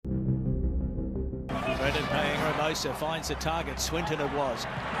Brendan paying Ramosa finds the target. Swinton it was.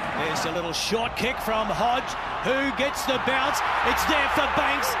 There's a little short kick from Hodge, who gets the bounce. It's there for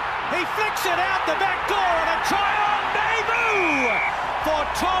Banks. He flicks it out the back door and a try on debut for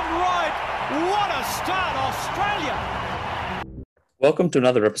Tom Wright. What a start, Australia. Welcome to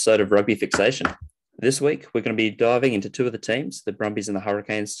another episode of Rugby Fixation. This week, we're going to be diving into two of the teams, the Brumbies and the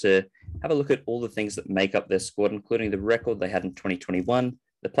Hurricanes, to have a look at all the things that make up their squad, including the record they had in 2021,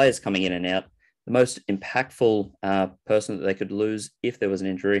 the players coming in and out, the most impactful person that they could lose if there was an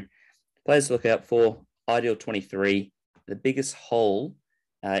injury, players to look out for, ideal 23, the biggest hole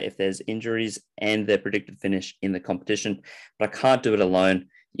if there's injuries, and their predicted finish in the competition. But I can't do it alone.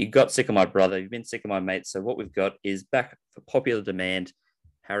 You got sick of my brother. You've been sick of my mate. So what we've got is back for popular demand,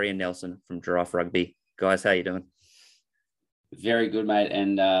 Harry and Nelson from Giraffe Rugby. Guys, how you doing? Very good, mate.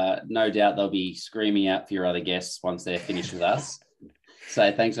 And no doubt they'll be screaming out for your other guests once they're finished with us.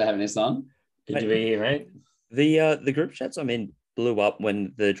 So thanks for having us on. Good to be here, mate. The group chats I'm in blew up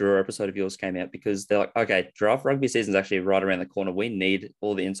when the Draw episode of yours came out because they're like, okay, Giraffe Rugby season's actually right around the corner. We need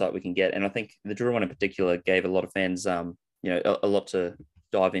all the insight we can get. And I think the Draw one in particular gave a lot of fans, a lot to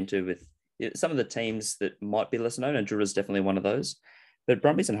dive into with some of the teams that might be less known, and Drew is definitely one of those. But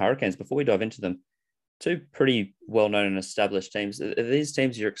Brumbies and Hurricanes, before we dive into them, two pretty well-known and established teams. Are these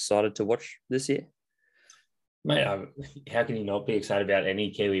teams you're excited to watch this year? Mate, how can you not be excited about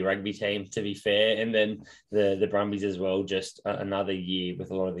any Kiwi rugby team, to be fair? And then the Brumbies as well, just another year with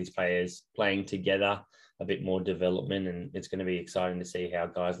a lot of these players playing together, a bit more development, and it's going to be exciting to see how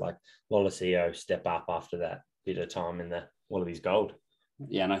guys like Lolesio step up after that bit of time in the Wallabies Gold.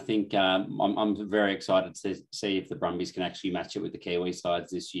 Yeah, and I think I'm very excited to see if the Brumbies can actually match it with the Kiwi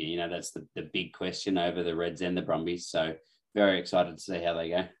sides this year. You know, that's the big question over the Reds and the Brumbies. So very excited to see how they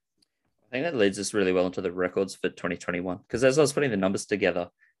go. I think that leads us really well into the records for 2021. Because as I was putting the numbers together,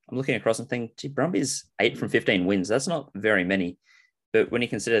 I'm looking across and thinking, gee, Brumbies 8 from 15 wins. That's not very many. But when you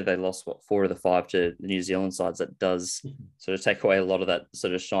consider they lost, 4 of the 5 to the New Zealand sides, that does sort of take away a lot of that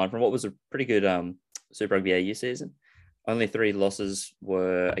sort of shine from what was a pretty good Super Rugby AU season. Only 3 losses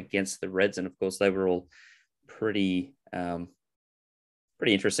were against the Reds, and of course they were all pretty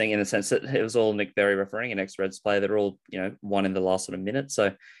interesting in the sense that it was all Nick Berry refereeing, an ex-Reds player. They're all, won in the last sort of minute.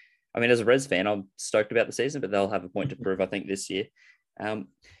 So, I mean, as a Reds fan, I'm stoked about the season, but they'll have a point to prove, I think, this year. 8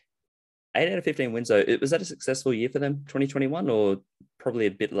 out of 15 wins, though. Was that a successful year for them, 2021, or probably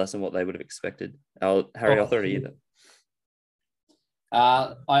a bit less than what they would have expected? Harry, I'll throw it to you.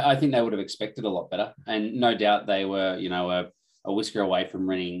 I think they would have expected a lot better, and no doubt they were, a whisker away from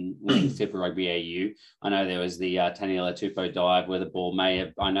winning Super Rugby AU. I know there was the Taniela Tupou dive where the ball may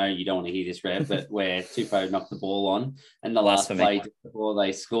have. I know you don't want to hear this, Rev, but where Tupou knocked the ball on, and the last play before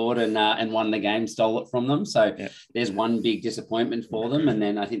they scored and won the game, stole it from them. So There's one big disappointment for them, and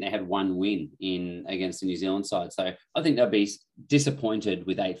then I think they had one win against the New Zealand side. So I think they'll be disappointed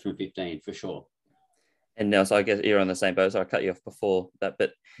with 8 from 15 for sure. And now, so I guess you're on the same boat, so I cut you off before that,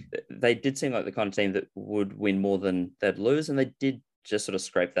 but they did seem like the kind of team that would win more than they'd lose, and they did just sort of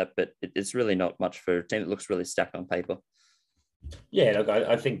scrape that, but it's really not much for a team that looks really stacked on paper. Yeah, look,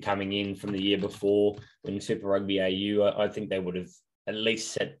 I think coming in from the year before when Super Rugby AU, I think they would have at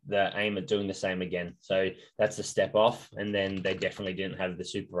least set the aim at doing the same again. So that's a step off, and then they definitely didn't have the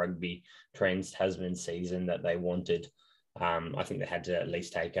Super Rugby Trans-Tasman season that they wanted. I think they had to at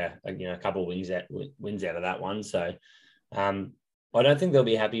least take a couple of wins out of that one. So I don't think they'll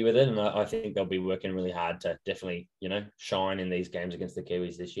be happy with it, and I think they'll be working really hard to definitely shine in these games against the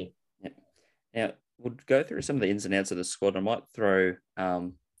Kiwis this year. Yeah. Now we'll go through some of the ins and outs of the squad. I might throw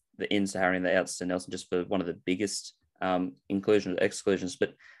the ins to Harry and the outs to Nelson just for one of the biggest inclusions or exclusions.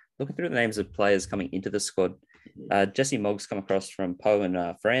 But looking through the names of players coming into the squad, Jesse Moggs come across from Pau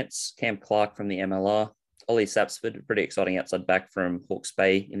in France, Cam Clark from the MLR. Ollie Sapsford, pretty exciting outside back from Hawke's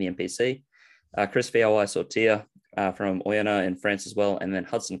Bay in the NPC. Chris Viawai-Sortia from Oyonnax in France as well, and then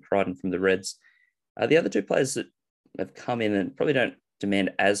Hudson Crichton from the Reds. The other 2 players that have come in and probably don't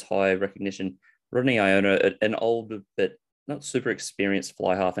demand as high recognition, Rodney Iona, an old but not super experienced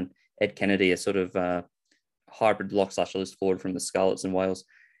fly half, and Ed Kennedy, a sort of hybrid lock/loose forward from the Scarlets in Wales.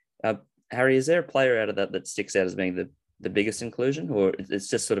 Harry, is there a player out of that sticks out as being the biggest inclusion, or it's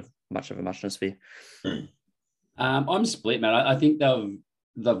just sort of much of a muchness for you? I'm split, man. I think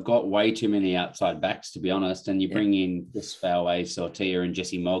they've got way too many outside backs, to be honest. And you bring in Chris Viawai-Sortia and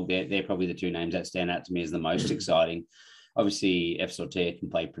Jesse Mogg. They're probably the 2 names that stand out to me as the most exciting. Obviously, Sortia can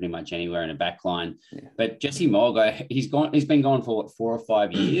play pretty much anywhere in a back line. Yeah. But Jesse Mogg, he's been gone for 4 or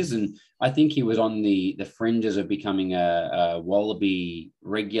 5 years, and I think he was on the fringes of becoming a Wallaby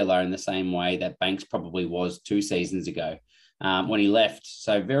regular in the same way that Banks probably was 2 seasons ago. when he left.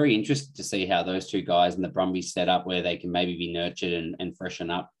 So very interested to see how those two guys and the Brumbies set up where they can maybe be nurtured and freshen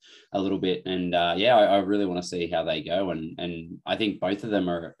up a little bit. And I really want to see how they go. And I think both of them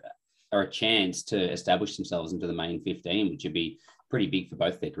are a chance to establish themselves into the main 15, which would be pretty big for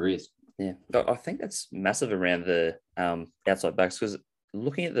both their careers. Yeah, I think that's massive around the outside backs, because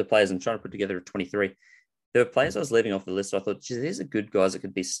looking at the players and trying to put together a 23, there were players I was leaving off the list. I thought, geez, these are good guys that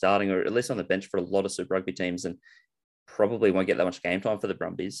could be starting or at least on the bench for a lot of Super Rugby teams and probably won't get that much game time for the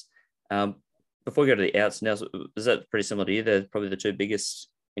Brumbies. Before we go to the outs, now, is that pretty similar to you? They're probably the two biggest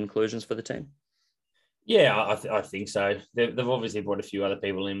inclusions for the team. Yeah, I think so. They've obviously brought a few other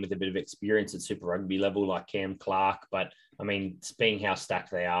people in with a bit of experience at Super Rugby level, like Cam Clark. But, I mean, being how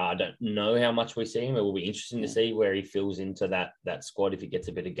stacked they are, I don't know how much we see him. It will be interesting to see where he fills into that squad if he gets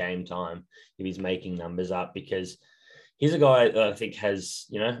a bit of game time, if he's making numbers up, because he's a guy that I think has,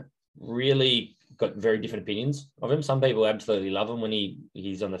 really got very different opinions of him. Some people absolutely love him when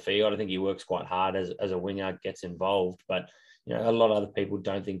he's on the field. I think he works quite hard as a winger, gets involved. But a lot of other people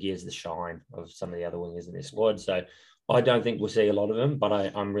don't think he has the shine of some of the other wingers in this squad. So I don't think we'll see a lot of him, but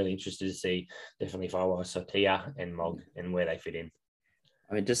I'm really interested to see definitely Faiwa Sotia and Mog and where they fit in.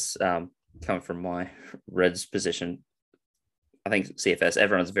 I mean, just coming from my Reds position, I think CFS,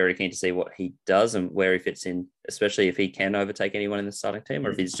 everyone's very keen to see what he does and where he fits in, especially if he can overtake anyone in the starting team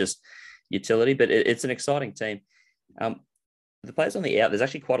or if he's just utility. But it's an exciting team. The players on the out, there's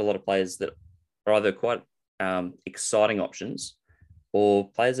actually quite a lot of players that are either quite exciting options or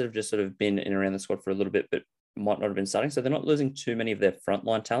players that have just sort of been in and around the squad for a little bit but might not have been starting. So they're not losing too many of their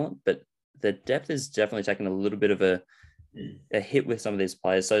frontline talent, but the depth is definitely taking a little bit of a hit with some of these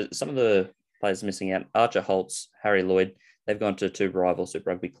players. So some of the players missing out, Archer Holtz, Harry Lloyd, they've gone to two rival Super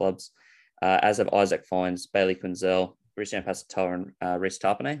Rugby clubs, as have Isaac Fines, Bailey Quinzel, Christian Pasatoa and Reece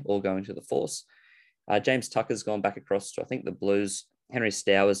Tarpanay, all going to the Force. James Tucker's gone back across to, I think, the Blues. Henry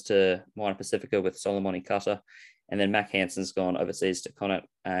Stowers to Moana Pacifica with Solomoni Cutter. And then Mac Hansen's gone overseas to Connacht.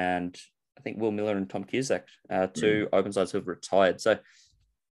 And I think Will Miller and Tom Cusack, two open sides who have retired. So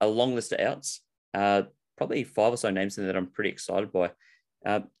a long list of outs. Probably 5 or so names in there that I'm pretty excited by.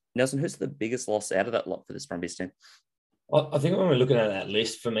 Nelson, who's the biggest loss out of that lot for this Brumbies team? Well, I think when we're looking at that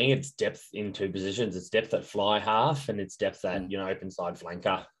list, for me, it's depth in two positions. It's depth at fly half and it's depth at, open side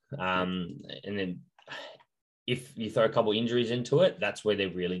flanker. And then if you throw a couple of injuries into it, that's where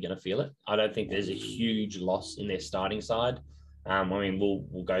they're really going to feel it. I don't think there's a huge loss in their starting side.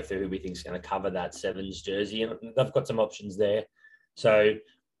 We'll go through who we think is going to cover that Sevens jersey, and they've got some options there. So,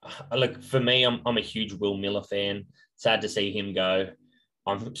 look, for me, I'm a huge Will Miller fan. Sad to see him go.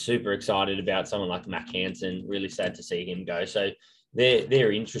 I'm super excited about someone like Mac Hansen. Really sad to see him go. So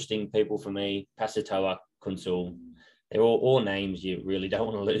they're interesting people for me. Pasatoa, Kunsul, they're all names you really don't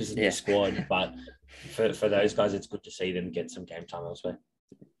want to lose in the squad, but for those guys, it's good to see them get some game time elsewhere.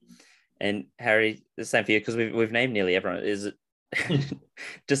 And Harry, the same for you, because we've named nearly everyone. Is it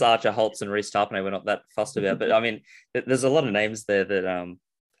just Archer Holtz and Reece Tarpanay we're not that fussed about? But I mean, there's a lot of names there that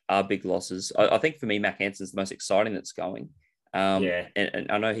are big losses. I think for me, Mac Hansen's the most exciting that's going. And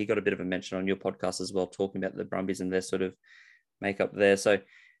I know he got a bit of a mention on your podcast as well, talking about the Brumbies and their sort of makeup there. So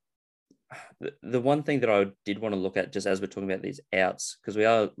the one thing that I did want to look at, just as we're talking about these outs, because we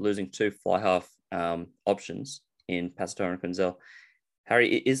are losing two fly half options in Pasatoa and Quinzel.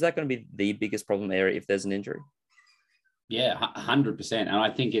 Harry, is that going to be the biggest problem area if there's an injury? Yeah, 100%. And I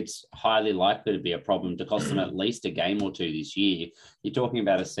think it's highly likely to be a problem to cost them at least a game or two this year. You're talking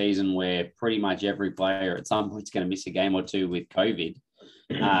about a season where pretty much every player at some point is going to miss a game or two with COVID.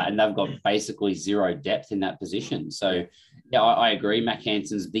 And they've got basically zero depth in that position. So, yeah, I agree. Mac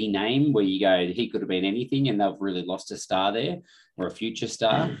Hansen's the name where you go, he could have been anything, and they've really lost a star there, or a future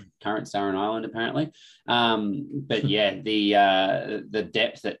star, current star in Ireland, apparently. But yeah, the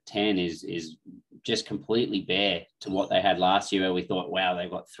depth at 10 is just completely bare to what they had last year, where we thought, wow,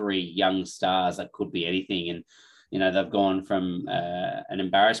 they've got 3 young stars that could be anything. And, they've gone from an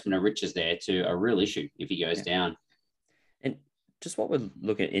embarrassment of riches there to a real issue if he goes down. And just what we're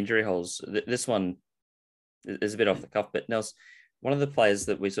looking at injury holes, this one is a bit off the cuff, but Nels, one of the players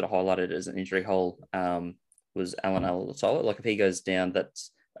that we sort of highlighted as an injury hole was Alan Alatoa. Like if he goes down,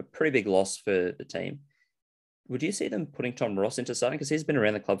 that's a pretty big loss for the team. Would you see them putting Tom Ross into starting? Because he's been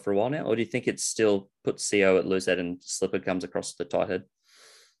around the club for a while now. Or do you think it's still put CO at loose head and Slipper comes across the tight head?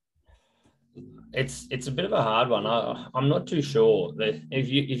 It's a bit of a hard one. I'm not too sure. If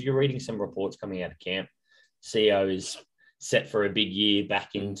you're reading some reports coming out of camp, CO is set for a big year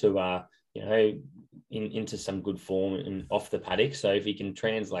back into into some good form and off the paddock. So if he can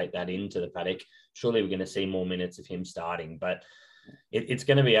translate that into the paddock, surely we're going to see more minutes of him starting. But it's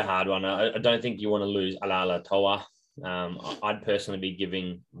going to be a hard one. I don't think you want to lose Alala Toa I'd personally be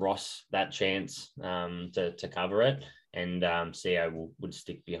giving Ross that chance to cover it, and CO would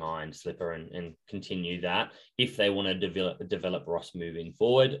stick behind Slipper and continue that if they want to develop Ross moving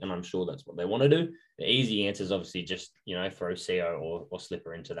forward. And I'm sure that's what they want to do. The easy answer is obviously just, throw CO or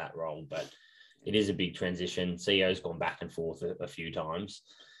Slipper into that role, but it is a big transition. CO's gone back and forth a few times.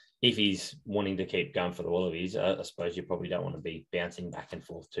 If he's wanting to keep going for the Wallabies, I suppose you probably don't want to be bouncing back and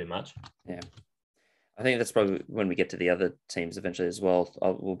forth too much. Yeah. I think that's probably when we get to the other teams eventually as well.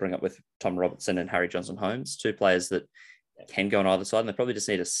 We'll bring up with Tom Robertson and Harry Johnson-Holmes, two players that can go on either side, and they probably just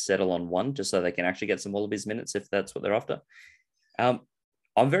need to settle on one just so they can actually get some Wallabies minutes if that's what they're after.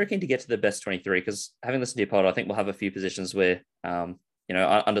 I'm very keen to get to the best 23 because having listened to your pod, I think we'll have a few positions where,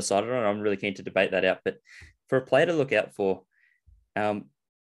 undecided on. I'm really keen to debate that out. But for a player to look out for,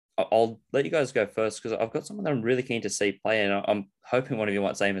 I'll let you guys go first because I've got someone that I'm really keen to see play, and I'm hoping one of you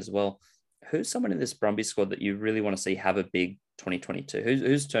might say him as well. Who's someone in this Brumbies squad that you really want to see have a big 2022?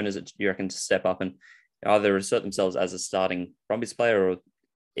 Whose turn is it, you reckon, to step up and either assert themselves as a starting Brumbies player or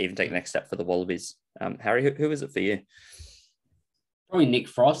even take the next step for the Wallabies? Harry, who is it for you? Probably Nick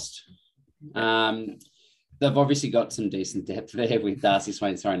Frost. They've obviously got some decent depth there with Darcy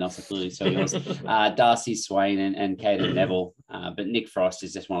Swain. Sorry, Nelson, clearly so yours. Darcy Swain and Caden Neville. But Nick Frost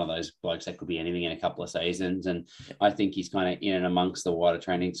is just one of those blokes that could be anything in a couple of seasons. And I think he's kind of in and amongst the wider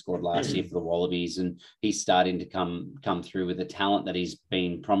training squad last year for the Wallabies. And he's starting to come through with the talent that he's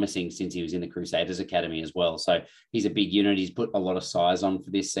been promising since he was in the Crusaders Academy as well. So he's a big unit. He's put a lot of size on for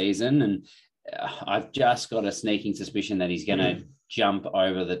this season. And I've just got a sneaking suspicion that he's going to jump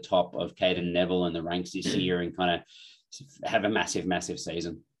over the top of Caden Neville in the ranks this year and kind of have a massive, massive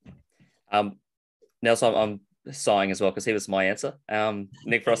season. Nelson, I'm sighing as well because he was my answer.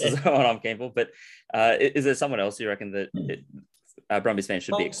 Nick Frost is the one I'm keen for, but is there someone else you reckon that Brumbies fans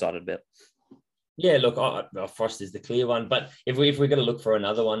should be excited about? Yeah, look, Frost is the clear one, but if we're going to look for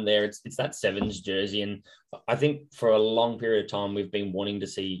another one there, it's that Sevens jersey, and I think for a long period of time we've been wanting to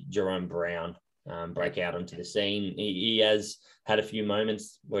see Jerome Brown break out onto the scene. He has had a few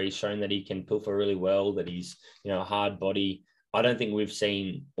moments where he's shown that he can pilfer really well, that he's a hard body. I don't think we've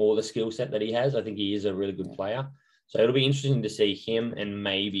seen all the skill set that he has. I think he is a really good player, so it'll be interesting to see him, and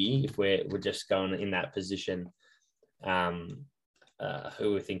maybe if we're just going in that position.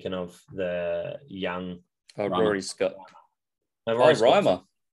 Who we're thinking of, the young... Rory Scott. Rory Scott. Reimer.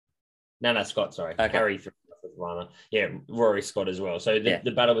 No, Scott, sorry. Okay. Harry with Reimer. Yeah, Rory Scott as well. So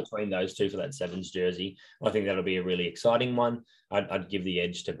the battle between those two for that Sevens jersey, I think that'll be a really exciting one. I'd give the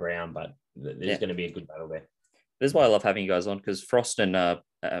edge to Brown, but there's going to be a good battle there. This is why I love having you guys on, because Frost and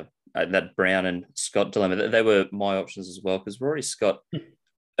that Brown and Scott dilemma, they were my options as well, because Rory Scott,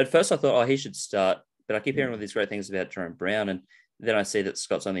 at first I thought, he should start, but I keep hearing all these great things about Jerome Brown, and then I see that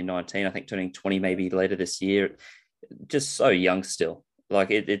Scott's only 19, I think turning 20 maybe later this year. Just so young still. Like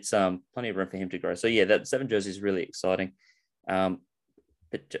it's plenty of room for him to grow. So yeah, that 7 jersey is really exciting. But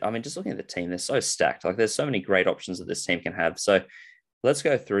I mean, just looking at the team, they're so stacked. Like there's so many great options that this team can have. So let's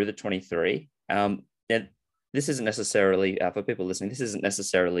go through the 23. And this isn't necessarily, for people listening, this isn't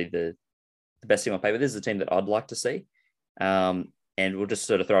necessarily the best team on paper. This is a team that I'd like to see. And we'll just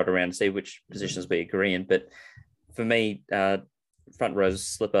sort of throw it around and see which positions we agree in. But for me, front rows,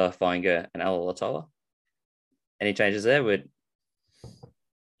 Slipper, Feinger, and Alaalatoa. Any changes there?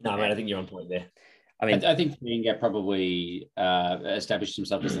 No, mate, I think you're on point there. I mean, I think Feinger probably established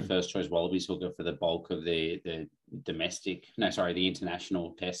himself as the first choice Wallabies hooker for the bulk of the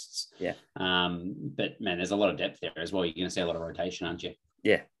international tests. Yeah. But man, there's a lot of depth there as well. You're going to see a lot of rotation, aren't you?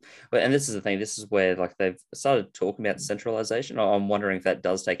 Yeah. Well, and this is the thing. This is where like they've started talking about centralization. I'm wondering if that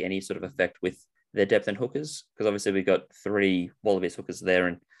does take any sort of effect with their depth and hookers, because obviously we've got 3 Wallabies hookers there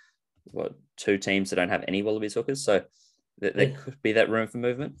and 2 teams that don't have any Wallabies hookers. So there could be that room for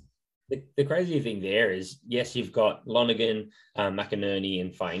movement. The crazy thing there is, yes, you've got Lonergan, McInerney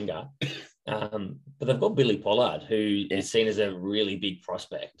and Feinger, but they've got Billy Pollard, who is seen as a really big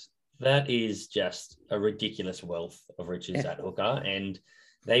prospect. That is just a ridiculous wealth of riches at hooker, and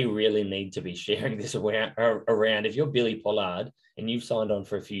they really need to be sharing this around. If you're Billy Pollard and you've signed on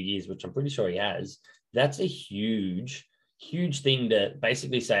for a few years, which I'm pretty sure he has, that's a huge thing to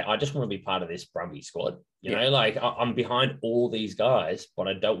basically say, I just want to be part of this Brumbies squad. You know, like I'm behind all these guys, but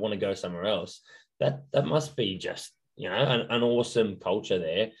I don't want to go somewhere else. That must be just, an awesome culture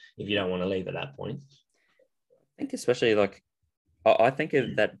there if you don't want to leave at that point. I think especially like, I think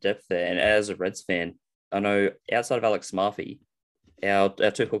of that depth there, and as a Reds fan, I know outside of Alex Murphy, our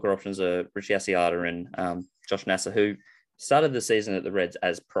 2 hooker options are Richie Asiata and Josh Nasser, who started the season at the Reds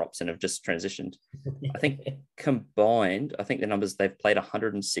as props and have just transitioned. I think combined, the numbers, they've played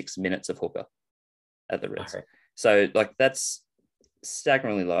 106 minutes of hooker at the Reds. So like that's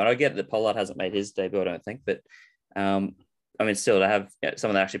staggeringly low. And I get that Pollard hasn't made his debut, I don't think, but I mean, still to have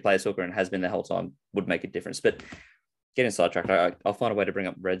someone that actually plays hooker and has been the whole time would make a difference. But getting sidetracked, I'll find a way to bring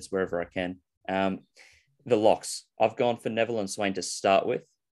up Reds wherever I can. The locks, I've gone for Neville and Swain to start with.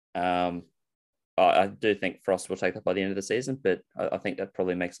 I do think Frost will take that by the end of the season, but I think that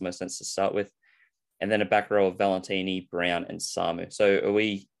probably makes the most sense to start with. And then a back row of Valentini, Brown, and Samu. So are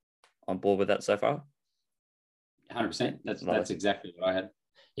we on board with that so far? 100%. That's exactly what I had.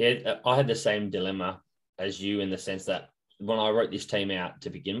 Yeah, I had the same dilemma as you in the sense that when I wrote this team out to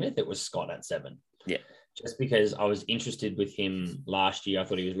begin with, it was Scott at 7. Yeah. Just because I was interested with him last year. I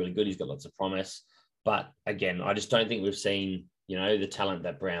thought he was really good. He's got lots of promise. But again, I just don't think we've seen, the talent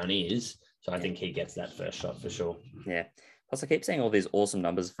that Brown is. So I think he gets that first shot for sure. Yeah. Plus, I keep seeing all these awesome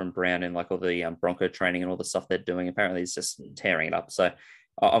numbers from Brown and like all the Bronco training and all the stuff they're doing. Apparently, he's just tearing it up. So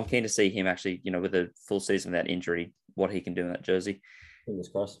I'm keen to see him actually, with a full season without injury, what he can do in that jersey. Fingers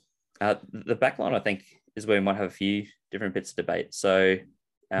crossed. The back line, I think, is where we might have a few different bits of debate. So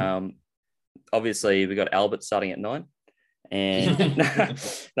obviously, we got Albert starting at 9. And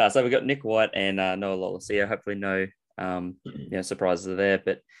so we've got Nick White and Noah Lolesio. Hopefully no surprises are there.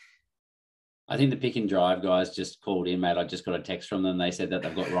 But I think the pick and drive guys just called in, mate. I just got a text from them. They said that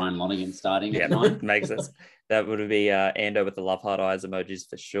they've got Ryan Lonergan starting at 9. Makes sense. That would be Ando with the love heart eyes emojis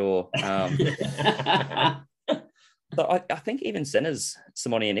for sure. So I think even centers,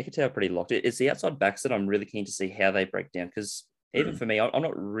 Simoni and Nikita are pretty locked. It's the outside backs that I'm really keen to see how they break down, because even for me, I'm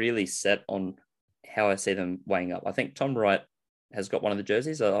not really set on how I see them weighing up. I think Tom Wright has got one of the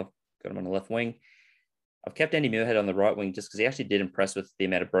jerseys. I've got him on the left wing. I've kept Andy Muirhead on the right wing just because he actually did impress with the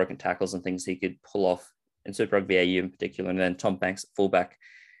amount of broken tackles and things he could pull off in Super Rugby AU in particular, and then Tom Banks at fullback.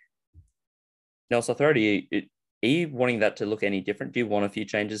 Nelson, I'll throw to you. Are you wanting that to look any different? Do you want a few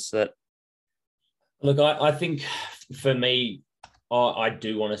changes to that? Look, I think for me, I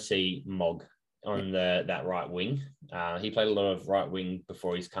do want to see Mogg on that right wing. He played a lot of right wing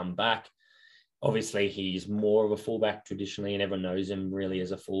before he's come back. Obviously, he's more of a fullback traditionally, and everyone knows him really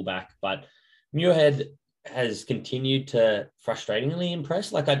as a fullback. But Muirhead has continued to frustratingly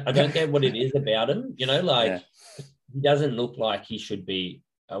impress. Like, I don't get what it is about him. He doesn't look like he should be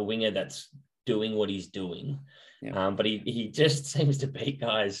a winger that's doing what he's doing. Yeah. But he just seems to beat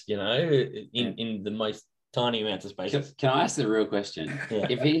guys, in the most tiny amounts of space. Can I ask the real question? Yeah.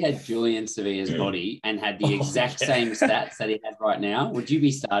 If he had Julian Sevilla's body and had the exact same stats that he had right now, would you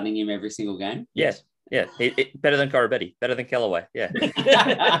be starting him every single game? Yes. Yeah. Better than Corabetti, better than Kellaway. Yeah.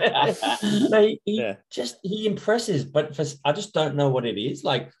 He impresses, but I just don't know what it is.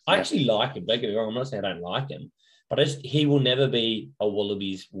 Like, I actually like him. Don't get me wrong. I'm not saying I don't like him. But he will never be a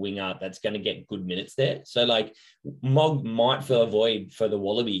Wallabies winger that's going to get good minutes there. So, like, Mogg might fill a void for the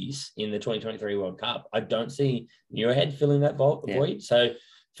Wallabies in the 2023 World Cup. I don't see Muirhead filling that void. So,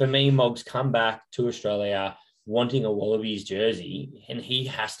 for me, Mogg's come back to Australia wanting a Wallabies jersey, and he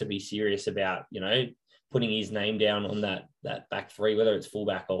has to be serious about, putting his name down on that back three, whether it's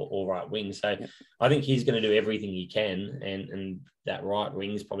fullback or right wing. So, I think he's going to do everything he can, and that right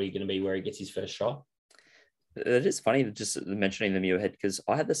wing is probably going to be where he gets his first shot. It is funny just mentioning the Muirhead, because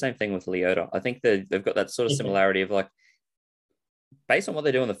I had the same thing with Leota. I think they've got that sort of similarity of, like, based on what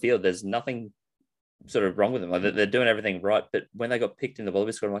they do on the field, there's nothing sort of wrong with them. Like, they're doing everything right. But when they got picked in the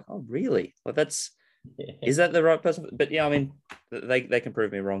Wallabies squad, I'm like, oh, really? Like, is that the right person? But yeah, I mean, they can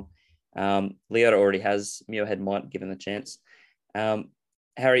prove me wrong. Leota already has. Muirhead might given the chance.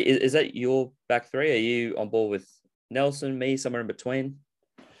 Harry, is that your back three? Are you on board with Nelson, me, somewhere in between?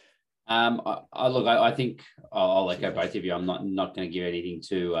 I think I'll echo both of you. I'm not going to give anything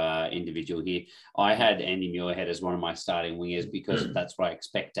too individual here. I had Andy Muirhead as one of my starting wingers because that's what I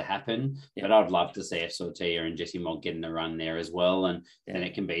expect to happen. Yeah. But I'd love to see F. Sortia and Jesse Mogg getting the run there as well. And then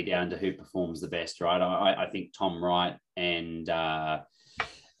it can be down to who performs the best, right? I think Tom Wright and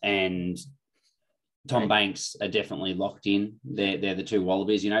Tom Banks are definitely locked in. They're the two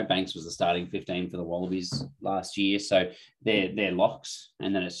Wallabies. Banks was the starting 15 for the Wallabies last year, so they're locks.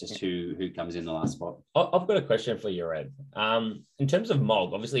 And then it's just who comes in the last spot. I've got a question for you, Red. In terms of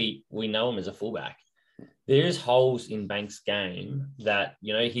Mogg, obviously we know him as a fullback. There is holes in Banks' game that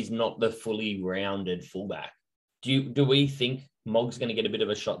he's not the fully rounded fullback. Do we think Mogg's going to get a bit of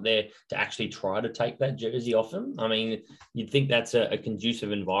a shot there to actually try to take that jersey off him? I mean, you'd think that's a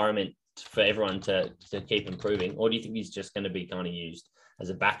conducive environment for everyone to keep improving, or do you think he's just going to be kind of used as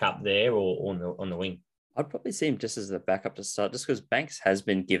a backup there or on the wing? I'd probably see him just as a backup to start, just because Banks has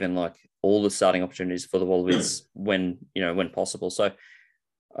been given like all the starting opportunities for the Wallabies when possible. So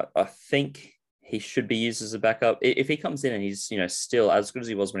I think he should be used as a backup. If he comes in and he's, still as good as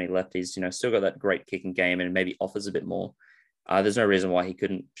he was when he left, he's, still got that great kicking game and maybe offers a bit more. There's no reason why he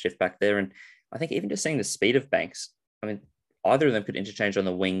couldn't shift back there. And I think even just seeing the speed of Banks, I mean, either of them could interchange on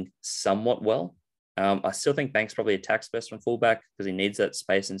the wing somewhat well. I still think Banks probably attacks best from fullback because he needs that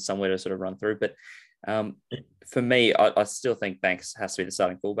space and somewhere to sort of run through. But for me, I still think Banks has to be the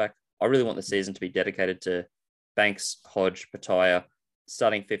starting fullback. I really want the season to be dedicated to Banks, Hodge, Pataya,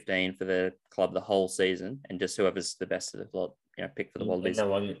 starting 15 for the club the whole season, and just whoever's the best of the lot, pick for the Wallabies. No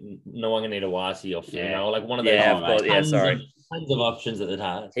one can need a Wasi or like one of those. Tons of options at the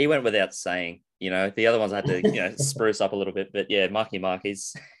time. He went without saying. The other ones I had to spruce up a little bit, but yeah, Marky Mark,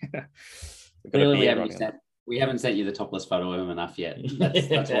 he's. We haven't sent you the topless photo of him enough yet.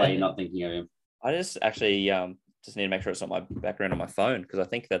 That's why you're not thinking of him. I just actually just need to make sure it's not my background on my phone because I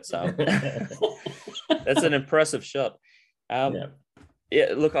think that's that's an impressive shot.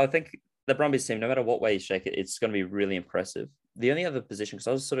 Yeah, look, I think the Brumbies team, no matter what way you shake it, it's going to be really impressive. The only other position, because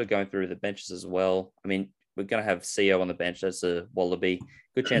I was sort of going through the benches as well. I mean, we're going to have CO on the bench as a Wallaby.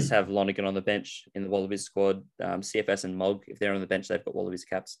 Good chance to have Lonergan on the bench in the Wallabies squad. CFS and Mogg, if they're on the bench, they've got Wallabies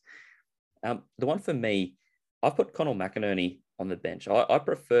caps. The one for me, I've put Connell McInerney on the bench. I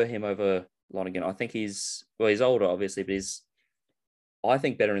prefer him over Lonergan. I think he's older, obviously, but he's, I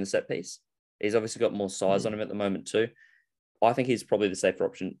think, better in the set piece. He's obviously got more size on him at the moment too. I think he's probably the safer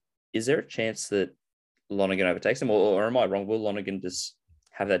option. Is there a chance that Lonergan overtakes him, or am I wrong? Will Lonergan just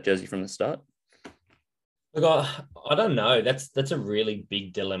have that jersey from the start? Look, I don't know. That's a really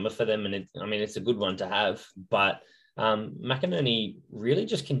big dilemma for them, and it's a good one to have. But McInerney really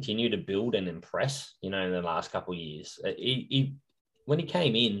just continued to build and impress, in the last couple of years. He when he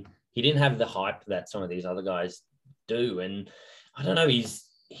came in, he didn't have the hype that some of these other guys do, and I don't know.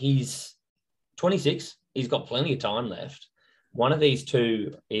 He's 26. He's got plenty of time left. One of these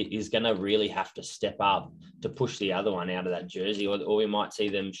two is going to really have to step up to push the other one out of that jersey, or we might see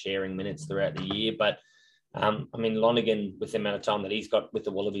them sharing minutes throughout the year. But, Lonergan, with the amount of time that he's got with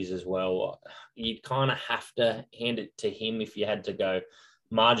the Wallabies as well, you'd kind of have to hand it to him if you had to go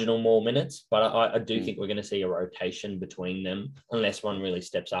marginal more minutes. But I do think we're going to see a rotation between them unless one really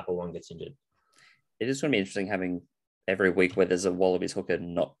steps up or one gets injured. It is going to be interesting having every week where there's a Wallabies hooker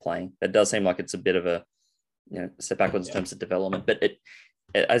not playing. It does seem like it's a bit of a step backwards in terms of development. But it,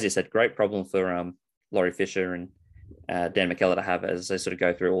 as you said, great problem for Laurie Fisher and Dan McKellar to have as they sort of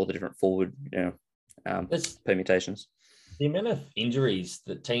go through all the different forward permutations. The amount of injuries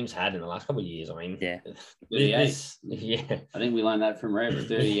that teams had in the last couple of years, 38. I think we learned that from Rev.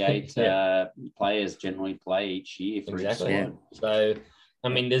 38 players generally play each year for each squad. So, we're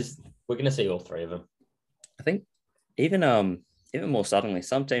going to see all three of them. I think even more suddenly,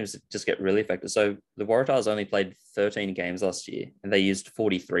 some teams just get really affected. So the Waratahs only played 13 games last year, and they used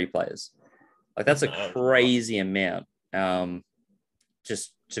 43 players. Like that's a crazy amount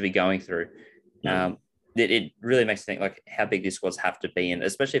just to be going through. It really makes you think like how big these squads have to be, and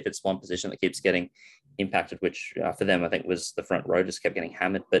especially if it's one position that keeps getting impacted, which for them I think was the front row just kept getting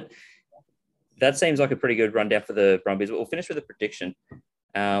hammered. But that seems like a pretty good rundown for the Brumbies. We'll finish with a prediction.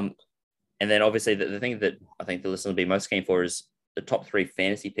 And then obviously the thing that I think the listener will be most keen for is the top 3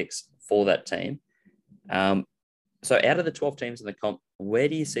 fantasy picks for that team. So out of the 12 teams in the comp, where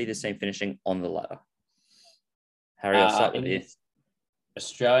do you see this team finishing on the ladder? Harry, I'll start with you.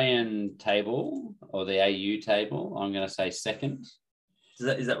 Australian table or the AU table, I'm going to say second.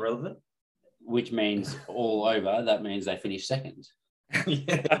 Is that relevant? Which means all over, that means they finish second.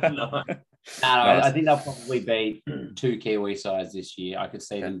 No. I think they'll probably beat 2 Kiwi sides this year. I could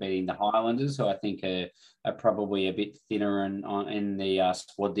see them beating the Highlanders, who I think are probably a bit thinner in the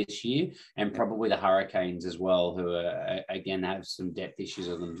squad this year, and probably the Hurricanes as well, who again have some depth issues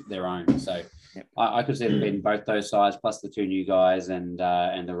of their own. So I could see them beating both those sides, plus the 2 new guys, and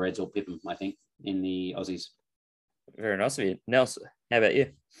the Reds will pip them, I think, in the Aussies. Very nice of you. Nelson, how about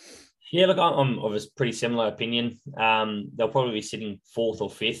you? Yeah, look, I'm of a pretty similar opinion. They'll probably be sitting 4th or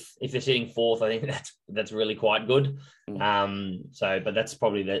 5th. If they're sitting 4th, I think that's really quite good. But that's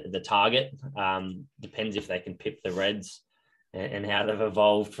probably the target. Depends if they can pip the Reds and how they've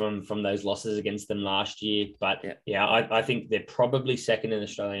evolved from those losses against them last year. But I think they're probably second in the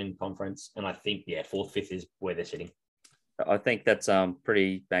Australian Conference, and I think 4th, 5th is where they're sitting. I think that's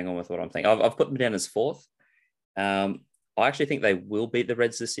pretty bang on with what I'm thinking. I've put them down as 4th. I actually think they will beat the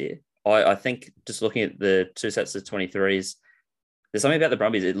Reds this year. I think just looking at the 2 sets of 23s, there's something about the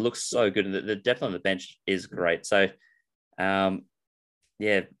Brumbies. It looks so good, and the depth on the bench is great. So,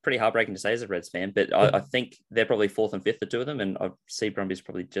 pretty heartbreaking to say as a Reds fan, but I think they're probably 4th and 5th, the 2 of them, and I see Brumbies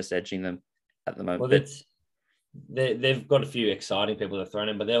probably just edging them at the moment. Well, they've got a few exciting people to throw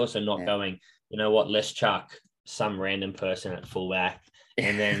in, but they're also not going, you know what, let's chuck some random person at fullback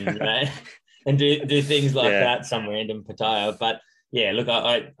and then and do things like that, some random Pataia. But yeah, look,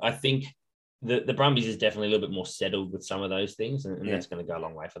 I think the Brumbies is definitely a little bit more settled with some of those things, and that's going to go a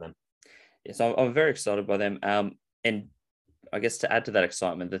long way for them. Yeah, so I'm very excited by them. And I guess to add to that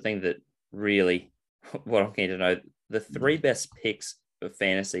excitement, the thing that really, what I'm keen to know, the 3 best picks of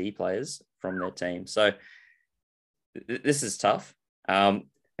fantasy players from their team. So this is tough.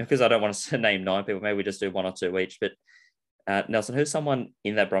 Because I don't want to name 9 people, maybe we just do 1 or 2 each. But Nelson, who's someone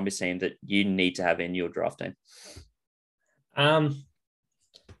in that Brumbies team that you need to have in your draft team?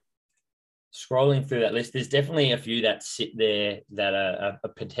 Scrolling through that list, there's definitely a few that sit there that are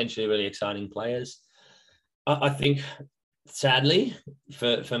potentially really exciting players. I think, sadly,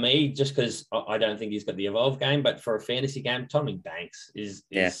 for me, just because I don't think he's got the evolve game, but for a fantasy game, Tommy Banks is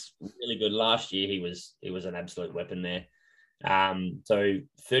really good. Last year, he was an absolute weapon there. So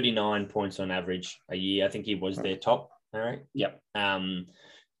 39 points on average a year. I think he was their top. All right. Yep.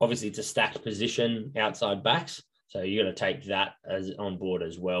 Obviously, it's a stacked position outside backs. So you got to take that as on board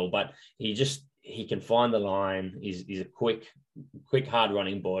as well. But he can find the line. He's a quick, hard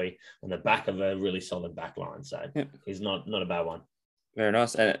running boy on the back of a really solid back line. So he's not a bad one. Very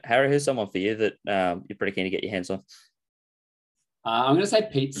nice. And Harry, who's someone for you that you're pretty keen to get your hands on? I'm going to say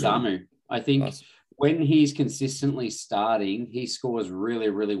Pete Samu. I think when he's consistently starting, he scores really,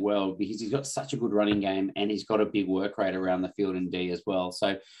 really well because he's got such a good running game and he's got a big work rate around the field in D as well.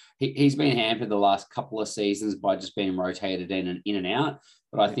 So he's been hampered the last couple of seasons by just being rotated in and out.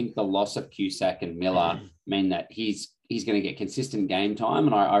 But I think the loss of Cusack and Miller mean that he's going to get consistent game time.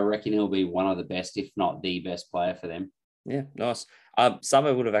 And I reckon he'll be one of the best, if not the best player for them. Yeah, nice.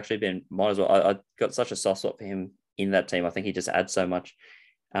 Summer would have actually been mine as well. I got such a soft spot for him in that team. I think he just adds so much.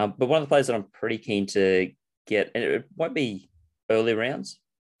 But one of the players that I'm pretty keen to get, and it won't be early rounds,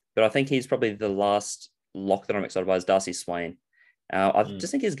 but I think he's probably the last lock that I'm excited by is Darcy Swain. I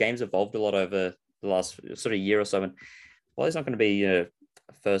just think his game's evolved a lot over the last sort of year or so. And while he's not going to be a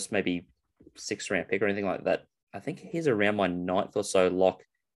first, maybe 6th round pick or anything like that, I think he's around my 9th or so lock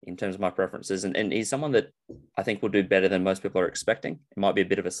in terms of my preferences. And he's someone that I think will do better than most people are expecting. It might be a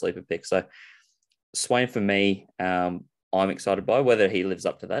bit of a sleeper pick. So Swain for me, I'm excited by whether he lives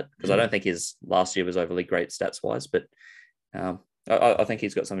up to that, because I don't think his last year was overly great stats wise, but I think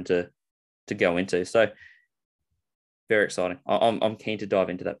he's got something to go into. So very exciting. I'm keen to dive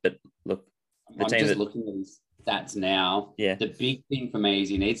into that. But look, I'm just looking at his stats now. Yeah. The big thing for me is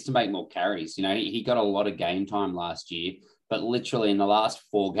he needs to make more carries. You know, he got a lot of game time last year, but literally in the last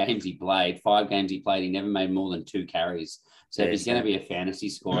 4 games he played, 5 games he played, he never made more than 2 carries. So if he's going to be a fantasy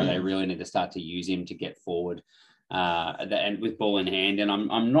scorer, they really need to start to use him to get forward. And with ball in hand, and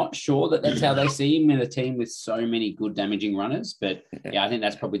I'm not sure that's how they see him in a team with so many good damaging runners. But yeah, I think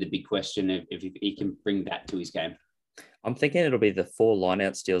that's probably the big question if he can bring that to his game. I'm thinking it'll be the 4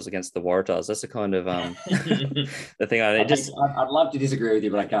 line-out steals against the Waratahs. That's the kind of the thing I need. I'd love to disagree with you,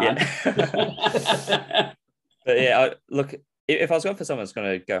 but I can't. Yeah. But yeah, look, if I was going for someone that's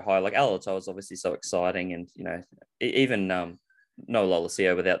going to go high, like Alatoa is obviously so exciting, and you know, even Noah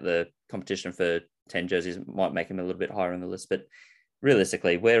Lolesio without the competition for 10 jerseys might make him a little bit higher on the list. But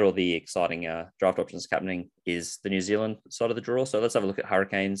realistically, where all the exciting draft options are happening is the New Zealand side of the draw. So let's have a look at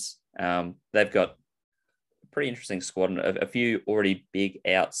Hurricanes. They've got a pretty interesting squad and a few already big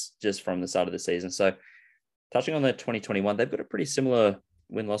outs just from the start of the season. So touching on the 2021, they've got a pretty similar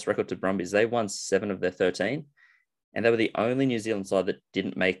win-loss record to Brumbies. They won 7 of their 13, and they were the only New Zealand side that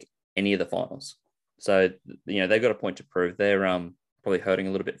didn't make any of the finals. So, you know, they've got a point to prove. They're probably hurting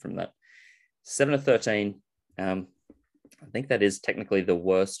a little bit from that. 7 of 13. I think that is technically the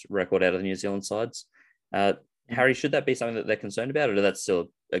worst record out of the New Zealand sides. Harry, should that be something that they're concerned about, or that's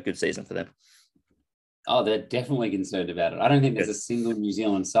still a good season for them? Oh, they're definitely concerned about it. I don't think there's a single New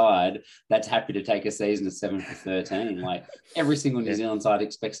Zealand side that's happy to take a season of 7 for 13. Like every single New Zealand side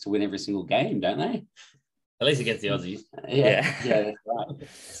expects to win every single game, don't they? At least against the Aussies. Yeah, that's right.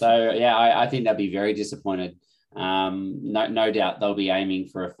 So yeah, I think they'll be very disappointed. No doubt they'll be aiming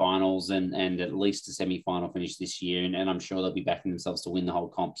for a finals and at least a semi-final finish this year, and I'm sure they'll be backing themselves to win the whole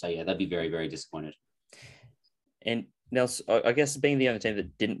comp. So yeah, they'll be very, very disappointed. And Nels, I guess being the only team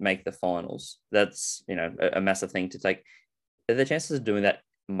that didn't make the finals, that's, you know, a massive thing to take. Are the chances of doing that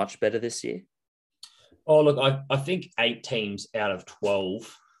much better this year? Oh, look, I think 8 teams out of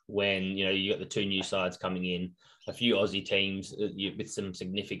 12, when, you know, you got the 2 new sides coming in, a few Aussie teams with some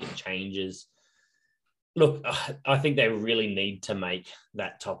significant changes. Look, I think they really need to make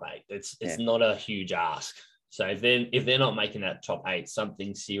that top 8. It's not a huge ask. So if they're not making that top 8,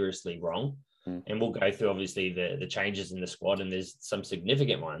 something's seriously wrong. And we'll go through obviously the changes in the squad, and there's some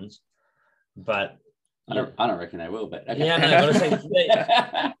significant ones. But I don't reckon they will. But okay. yeah, no,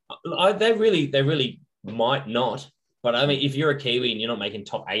 but they really might not. But I mean, if you're a Kiwi and you're not making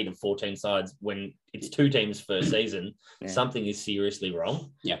top 8 of 14 sides when it's 2 teams first season, something is seriously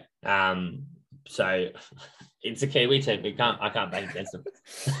wrong. Yeah. So it's a Kiwi team. I can't bank against them.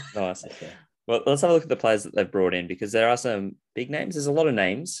 Nice. Well, let's have a look at the players that they've brought in, because there are some big names. There's a lot of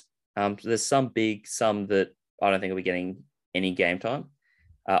names. There's some big, some that I don't think will be getting any game time.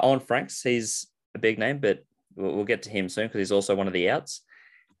 Owen Franks, he's a big name, but we'll get to him soon because he's also one of the outs.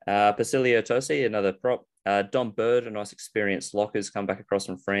 Basilio Tosi, another prop. Dom Bird, a nice experienced lock who's come back across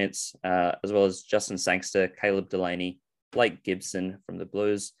from France, as well as Justin Sangster, Caleb Delaney, Blake Gibson from the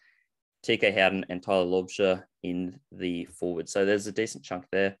Blues, TK Howden and Tyler Lobsher in the forward. So there's a decent chunk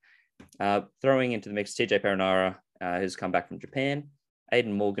there. Throwing into the mix, TJ Perenara, who's come back from Japan,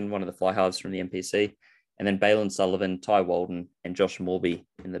 Aidan Morgan, one of the fly halves from the NPC, and then Balin Sullivan, Ty Walden, and Josh Morby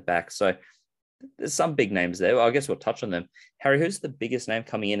in the back. So there's some big names there. Well, I guess we'll touch on them. Harry, who's the biggest name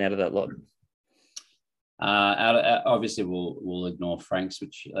coming in out of that lot? Obviously, we'll ignore Franks,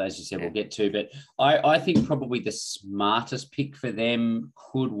 which, as you said, we'll get to. But I think probably the smartest pick for them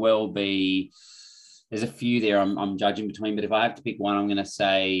could well be. There's a few there I'm judging between, but if I have to pick one, I'm going to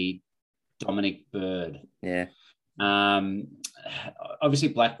say Dominic Bird. Yeah. Obviously,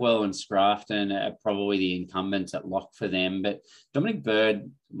 Blackwell and Scrafton are probably the incumbents at lock for them, but Dominic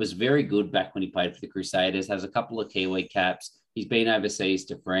Bird was very good back when he played for the Crusaders, has a couple of Kiwi caps. He's been overseas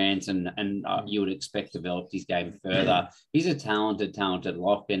to France and you would expect developed his game further. He's a talented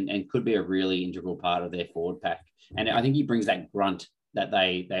lock and could be a really integral part of their forward pack. And I think he brings that grunt that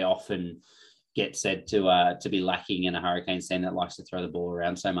they often get said to be lacking in a Hurricanes team that likes to throw the ball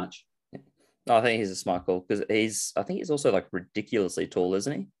around so much. No, I think he's a smart call because I think he's also like ridiculously tall,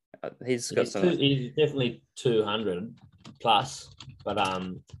 isn't he? He's definitely 200 plus, but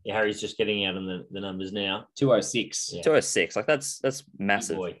Harry's just getting out on the numbers now. 206. Yeah. 206. Like that's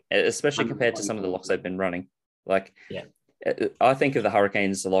massive, especially compared to some of the locks they've been running. Like, I think of the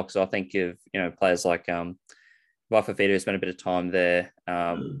Hurricanes, the locks. I think of players like Wafafita, who spent a bit of time there,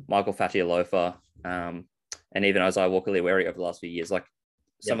 Michael Fatialofa, and even Isaiah Walker-Leaweri over the last few years. Like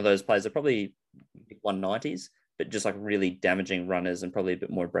some of those players are probably 190s, but just like really damaging runners and probably a bit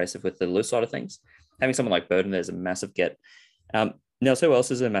more abrasive with the loose side of things. Having someone like Burden there's a massive get. Nels, who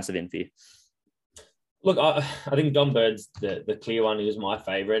else is a massive in for you? Look, I think Dom Bird's the clear one. He was my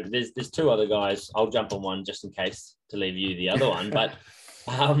favourite. There's 2 other guys. I'll jump on one just in case to leave you the other one. But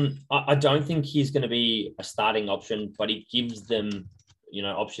I don't think he's going to be a starting option, but he gives them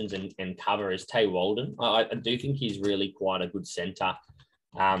options and cover is Tay Walden. I do think he's really quite a good centre.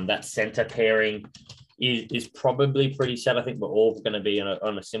 That centre pairing is probably pretty set. I think we're all going to be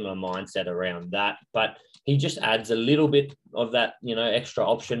on a similar mindset around that. But he just adds a little bit of that, extra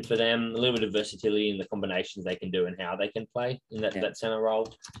option for them, a little bit of versatility in the combinations they can do and how they can play in that centre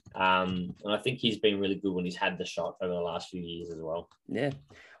role. And I think he's been really good when he's had the shot over the last few years as well. Yeah,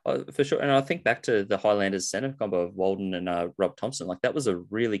 for sure. And I think back to the Highlanders centre combo of Walden and Rob Thompson. Like that was a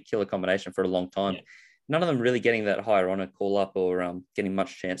really killer combination for a long time. Yeah. None of them really getting that higher honour call up or getting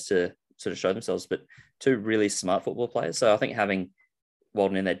much chance to sort of show themselves, but 2 really smart football players. So I think having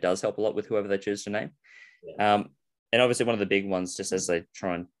Walden in there does help a lot with whoever they choose to name. Yeah. And obviously one of the big ones, just as they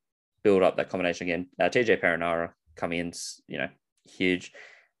try and build up that combination again, TJ Perenara coming in, huge.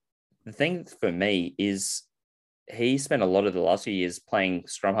 The thing for me is he spent a lot of the last few years playing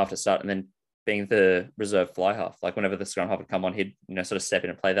scrum half to start and then being the reserve fly half. Like whenever the scrum half would come on, he'd sort of step in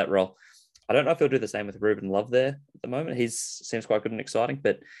and play that role. I don't know if he'll do the same with Ruben Love there at the moment. He seems quite good and exciting,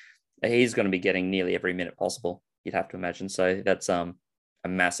 but he's going to be getting nearly every minute possible, you'd have to imagine. So that's a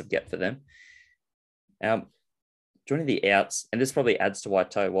massive get for them. Joining the outs, and this probably adds to why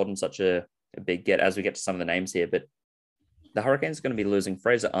Tay Walden's such a big get as we get to some of the names here, but the Hurricanes are going to be losing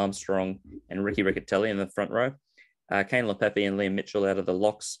Fraser Armstrong and Ricky Riccatelli in the front row, Kane Lepepe and Liam Mitchell out of the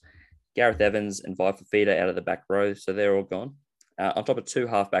locks, Gareth Evans and Vi Fafita out of the back row, so they're all gone. On top of 2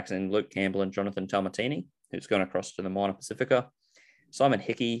 halfbacks in Luke Campbell and Jonathan Talmatini, who's gone across to the Minor Pacifica. Simon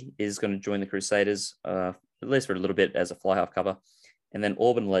Hickey is going to join the Crusaders, at least for a little bit as a fly half cover. And then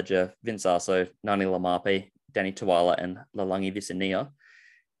Auburn Ledger, Vince Arso, Nani Lamape, Danny Tuala, and Lalangi Visania,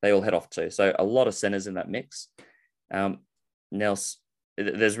 they all head off too. So a lot of centres in that mix. Nels,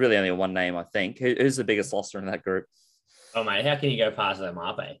 there's really only one name, I think. Who's the biggest loser in that group? Oh, mate, how can you go past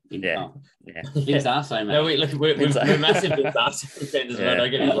Lamape? Yeah. Vince Arso, mate. No, we're massive Vince Arso defenders,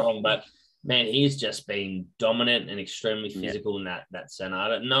 don't get me wrong, but man, he's just been dominant and extremely physical in that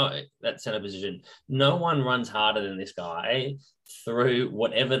centre. No, that centre position. No one runs harder than this guy. through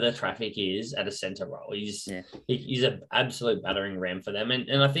whatever the traffic is at a centre role. He's an absolute battering ram for them.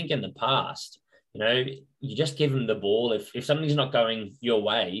 And I think in the past, you just give him the ball. If something's not going your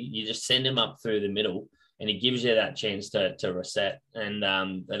way, you just send him up through the middle, and he gives you that chance to reset. And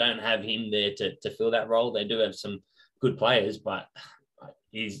they don't have him there to fill that role. They do have some good players, but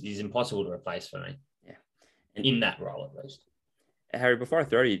he's impossible to replace for me. Yeah, in that role at least. Harry, before I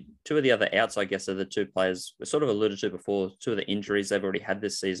throw you, two of the other outs, I guess, are the two players we sort of alluded to before. Two of the injuries they've already had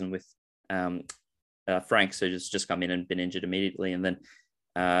this season with Franks, who's just come in and been injured immediately, and then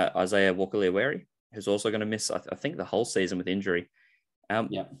Isaiah Walker-Leawere, who's also going to miss, I think, the whole season with injury.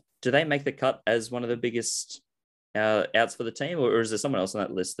 Do they make the cut as one of the biggest outs for the team, or is there someone else on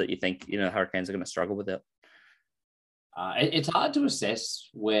that list that you think Hurricanes are going to struggle with it? It's hard to assess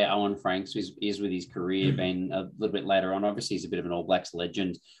where Owen Franks is with his career, being a little bit later on. Obviously, he's a bit of an All Blacks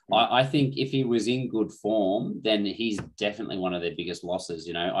legend. I think if he was in good form, then he's definitely one of their biggest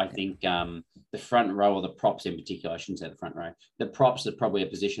losses. I think the front row, or the props in particular, I shouldn't say the front row, the props are probably a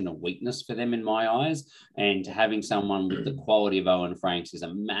position of weakness for them in my eyes. And having someone with the quality of Owen Franks is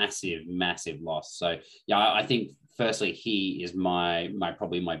a massive, massive loss. So, yeah, I think firstly, he is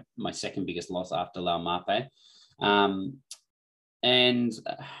probably my second biggest loss after Laumape. And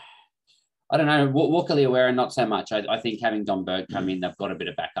I don't know, Walker-Leawere, not so much. I think having Don Berg come in, they've got a bit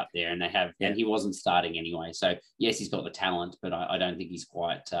of backup there, and and he wasn't starting anyway. So yes, he's got the talent, but I don't think he's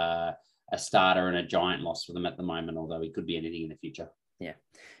quite a starter, and a giant loss for them at the moment, although he could be anything in the future. Yeah.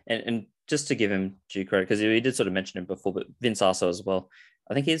 And just to give him due credit, because he did sort of mention him before, but Vince Arso as well.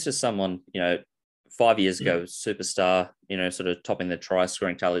 I think he's just someone, 5 years ago, superstar, sort of topping the try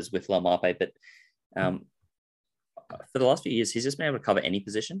scoring tallies with Laumape, but for the last few years, he's just been able to cover any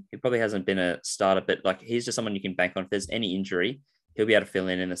position. He probably hasn't been a starter, but he's just someone you can bank on. If there's any injury, he'll be able to fill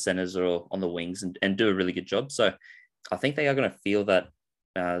in the centers or on the wings and do a really good job. So I think they are going to feel that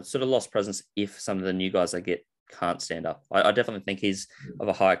sort of lost presence if some of the new guys they get can't stand up. I definitely think he's of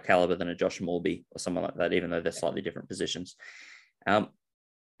a higher caliber than a Josh Morby or someone like that, even though they're slightly different positions.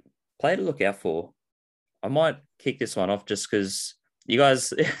 Player to look out for. I might kick this one off just because you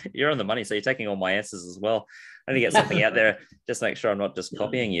guys, you're on the money, so you're taking all my answers as well. I need to get something out there, just make sure I'm not just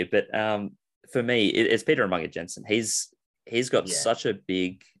copying you. But for me, it's Peter Umaga-Jensen. He's got such a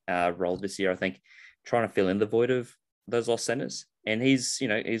big role this year, I think, trying to fill in the void of those lost centers. And he's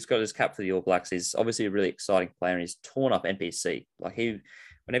got his cap for the All Blacks. He's obviously a really exciting player, and he's torn up NPC.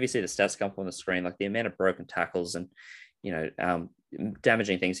 Whenever you see the stats come up on the screen, the amount of broken tackles and,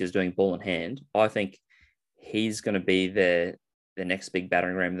 damaging things he was doing ball in hand, I think he's going to be the next big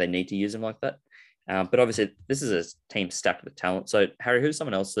battering ram. They need to use him like that. But obviously, this is a team stacked with talent. So, Harry, who's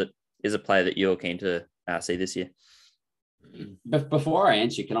someone else that is a player that you're keen to see this year? But before I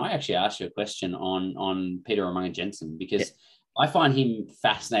answer, can I actually ask you a question on Peter Umaga-Jensen? Because I find him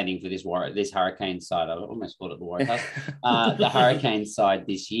fascinating for this Hurricane side. I almost called it the Warriors. The Hurricane side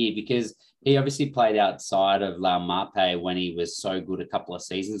this year, because he obviously played outside of Laumape when he was so good a couple of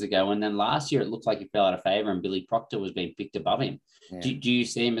seasons ago. And then last year, it looked like he fell out of favour and Billy Proctor was being picked above him. Yeah. Do you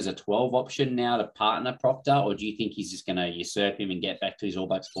see him as a 12 option now to partner Proctor, or do you think he's just going to usurp him and get back to his All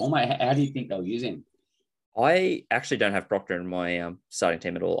Blacks form? How do you think they'll use him? I actually don't have Proctor in my starting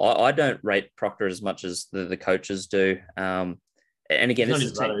team at all. I don't rate Proctor as much as the coaches do. And again, he's not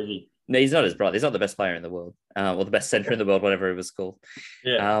his brother, is he? No, he's not his brother. He's not the best player in the world, or the best centre in the world, whatever it was called.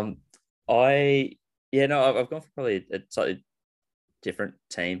 Yeah. I've gone for probably a slightly different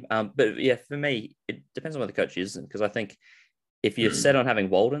team. But yeah, for me, it depends on what the coach uses, because I think if you're set on having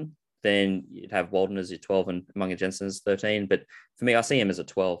Walden, then you'd have Walden as your 12 and Umaga-Jensen as 13. But for me, I see him as a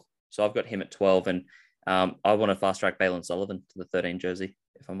 12. So I've got him at 12, and I want to fast track Bailyn Sullivan to the 13 jersey,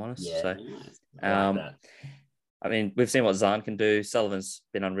 if I'm honest. Yeah, so, I mean, we've seen what Zahn can do. Sullivan's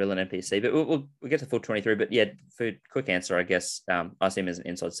been unreal in NPC, but we'll get to full 23. But yeah, for quick answer, I guess I see him as an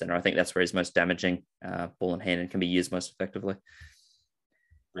inside center. I think that's where he's most damaging, ball in hand, and can be used most effectively.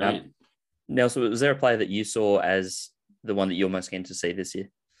 Nelson, was there a player that you saw as the one that you're most keen to see this year?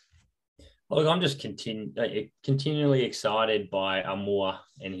 Look, I'm just continually excited by Aumua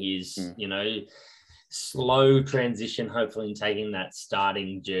and his, slow transition, hopefully in taking that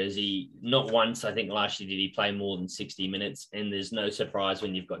starting jersey. Not once, I think last year, did he play more than 60 minutes. And there's no surprise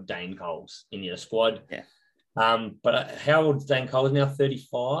when you've got Dane Coles in your squad. Yeah. But how old is Dane Coles now?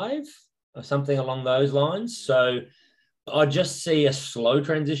 35 or something along those lines. So I just see a slow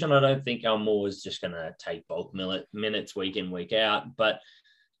transition. I don't think Aumua is just going to take bulk minutes week in, week out. But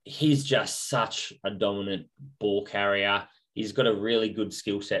he's just such a dominant ball carrier. He's got a really good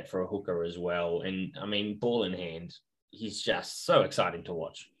skill set for a hooker as well. And, I mean, ball in hand, he's just so exciting to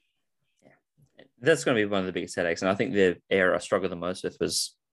watch. Yeah. That's going to be one of the biggest headaches. And I think the area I struggled the most with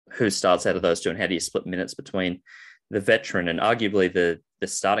was who starts out of those two and how do you split minutes between the veteran and arguably the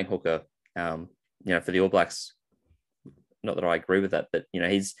starting hooker, for the All Blacks. Not that I agree with that, but,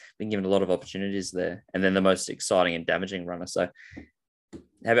 he's been given a lot of opportunities there. And then the most exciting and damaging runner. So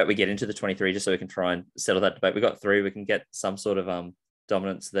how about we get into the 23 just so we can try and settle that debate? We got 3. We can get some sort of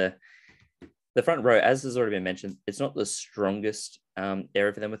dominance there. The front row, as has already been mentioned, it's not the strongest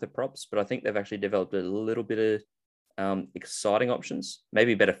area for them with the props, but I think they've actually developed a little bit of exciting options,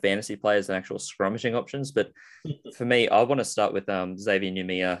 maybe better fantasy players than actual scrummaging options. But for me, I want to start with Xavier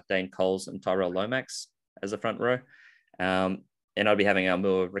Numia, Dane Coles, and Tyrell Lomax as a front row. And I'd be having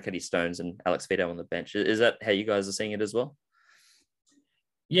more Rickety Stones and Alex Fido on the bench. Is that how you guys are seeing it as well?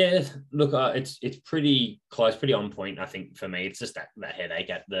 Yeah, look, it's pretty close, pretty on point. I think for me, it's just that headache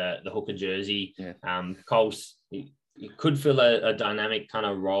at the hooker jersey. Yeah. Coles, he could fill a dynamic kind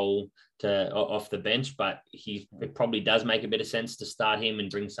of role off the bench, but it probably does make a bit of sense to start him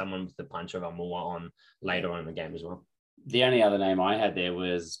and bring someone with the punch of Amua on later on in the game as well. The only other name I had there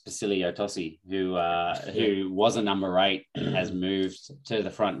was Basili Otosi, who was a number 8 and has moved to the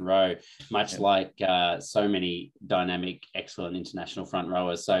front row, much like so many dynamic, excellent international front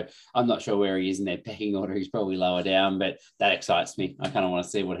rowers. So I'm not sure where he is in their pecking order. He's probably lower down, but that excites me. I kind of want to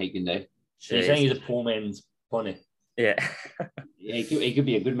see what he can do. So you're saying he's a poor man's Pone? Yeah. Yeah, he could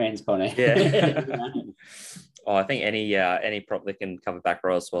be a good man's Pone. Yeah. I think any prop that can cover back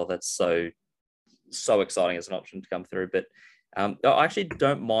row as well, that's so exciting as an option to come through. But I actually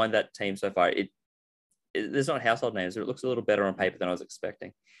don't mind that team so far. There's not household names, but it looks a little better on paper than I was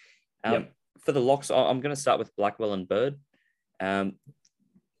expecting. For the locks, I'm going to start with Blackwell and Bird. I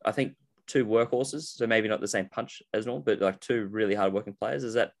think 2 workhorses, so maybe not the same punch as normal, but like 2 really hard-working players.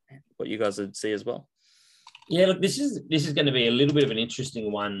 Is that what you guys would see as well? Yeah, look, this is going to be a little bit of an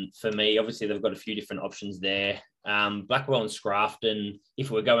interesting one for me. Obviously, they've got a few different options there. Blackwell and Scrafton, if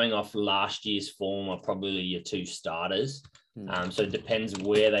we're going off last year's form, are probably your 2 starters. So it depends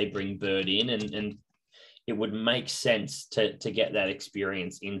where they bring Bird in, and it would make sense to get that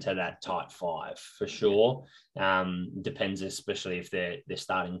experience into that tight 5 for sure. Depends, especially if they're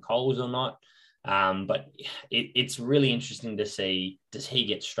starting Coles or not. But it's really interesting to see, does he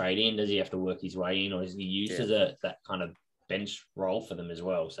get straight in? Does he have to work his way in, or is he used as that kind of bench role for them as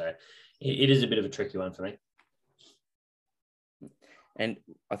well? So it is a bit of a tricky one for me. And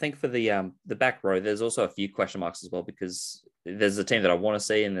I think for the back row, there's also a few question marks as well, because there's a team that I want to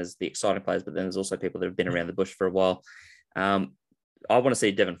see and there's the exciting players, but then there's also people that have been around the bush for a while. I want to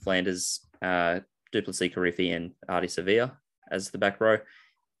see Devon Flanders, Duplessis Karifi, and Artie Sevilla as the back row.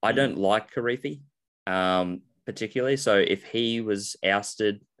 I don't like Karifi particularly. So if he was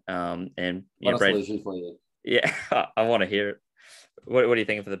ousted and... What a solution for you. Yeah, I want to hear it. What are you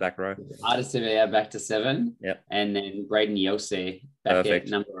thinking for the back row? Artie Sevilla back to 7. Yep. And then Braden Yose back at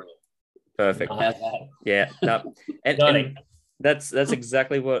number 8. Perfect. Yeah. No, and that's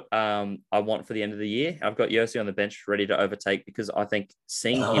exactly what I want for the end of the year. I've got Yossi on the bench ready to overtake, because I think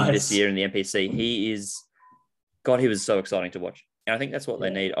seeing him this year in the NPC, he was so exciting to watch. And I think that's what they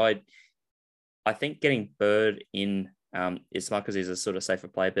need. I think getting Bird in is smart because he's a sort of safer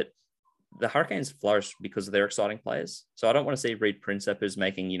player, but the Hurricanes flourish because of their exciting players. So I don't want to see Reed Princep, who's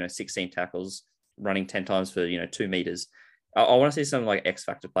making, 16 tackles, running 10 times for, 2 meters. I want to see some like X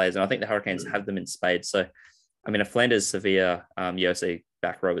factor players. And I think the Hurricanes have them in spades. So, I mean, a Flanders, Sevilla, Yossi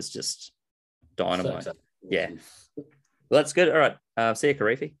back row is just dynamite. So. Yeah. Well, that's good. All right. See you,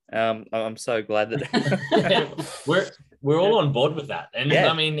 Karifi. I'm so glad that we're all on board with that. And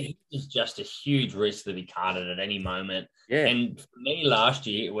I mean, it's just a huge risk that he carded at any moment. Yeah. And for me last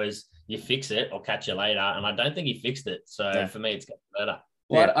year, it was you fix it or catch you later. And I don't think he fixed it. So for me, it's getting better.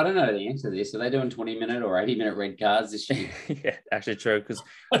 Well, I don't know the answer to this. Are they doing 20-minute or 80-minute red cards this year? Yeah, actually true. Because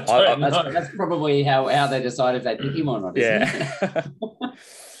that's probably how they decide if they pick him or not. Yeah.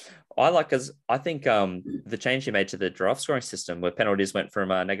 Because I think the change he made to the draft scoring system, where penalties went from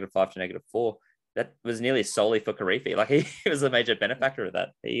 -5 to -4, that was nearly solely for Karifi. Like he was a major benefactor of that.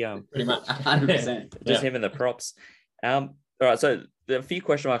 He pretty much 100%. Just him and the props. All right, so there are a few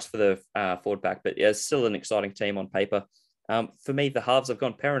question marks for the forward back, but it's still an exciting team on paper. For me, the halves, I've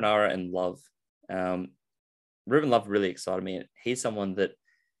gone Perinara and Love. Ruben Love really excited me. He's someone that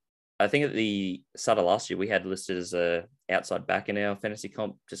I think at the start of last year, we had listed as a outside back in our fantasy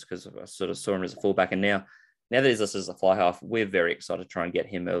comp, just because I sort of saw him as a fullback. And now that he's listed as a fly half, we're very excited to try and get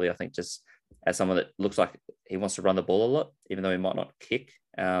him early. I think just as someone that looks like he wants to run the ball a lot, even though he might not kick,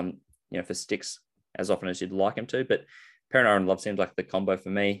 for sticks as often as you'd like him to. But Perinara and Love seems like the combo for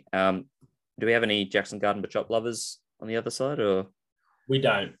me. Do we have any Jackson Garden Bachop lovers on the other side, or? We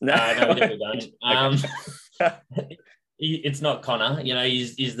don't. No. No, we definitely don't. Okay. It's not Connor. You know,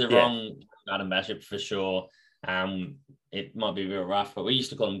 he's the wrong Garden Bishop for sure. It might be real rough, but we used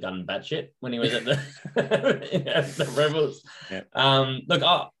to call him Gun Batshit when he was at the, at the Rebels. Yeah. Look,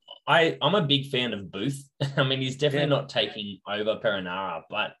 I'm a big fan of Booth. I mean, he's definitely not taking over Perinara,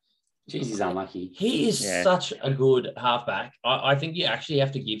 but Jeez, he's unlucky. he is such a good halfback. I think you actually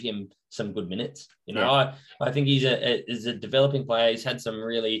have to give him some good minutes. You know, I think he's a developing player. He's had some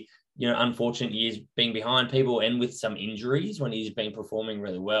really, you know, unfortunate years being behind people and with some injuries when he's been performing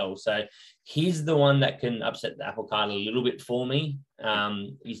really well. So he's the one that can upset the apple cart a little bit for me.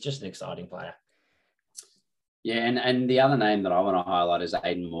 He's just an exciting player. Yeah, and the other name that I want to highlight is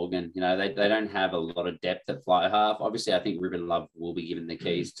Aiden Morgan. You know, they don't have a lot of depth at fly half. Obviously, I think Ruben Love will be given the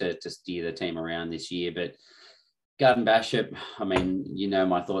keys to steer the team around this year, but Garden Bishop, I mean, you know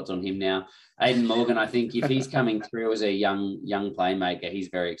my thoughts on him now. Aiden Morgan, I think if he's coming through as a young playmaker, he's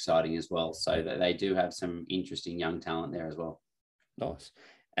very exciting as well. So they do have some interesting young talent there as well. Nice.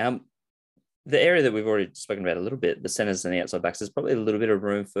 The area that we've already spoken about a little bit, the centers and the outside backs, there's probably a little bit of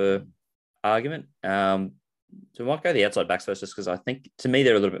room for argument. So I might go the outside backs first, just because I think, to me,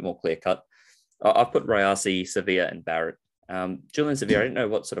 they're a little bit more clear-cut. I've put Rayasi, Sevilla, and Barrett. Julian Sevilla, I didn't know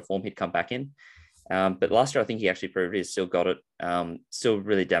what sort of form he'd come back in. But last year, I think he actually proved he's still got it, still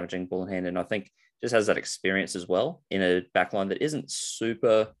really damaging ball in hand. And I think just has that experience as well in a backline that isn't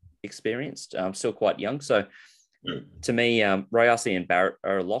super experienced, still quite young. So to me, Rayasi and Barrett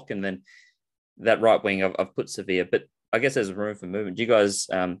are a lock. And then that right wing, I've put Sevilla. But I guess there's room for movement. Do you guys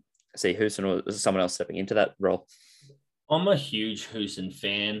see Houston or is someone else stepping into that role? I'm a huge Houston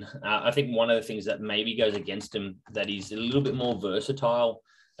fan. I think one of the things that maybe goes against him, that he's a little bit more versatile.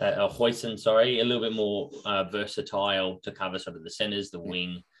 Hoyson, a little bit more versatile to cover sort of the centers, the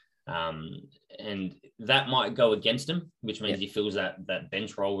wing, and that might go against him, which means he fills that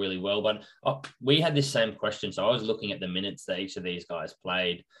bench role really well. But we had this same question, so I was looking at the minutes that each of these guys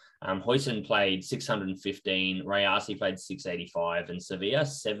played. Hoyson played 615, Rayasi played 685, and Sevilla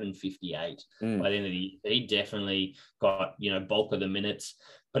 758. By the end of the year, he definitely got, you know, bulk of the minutes.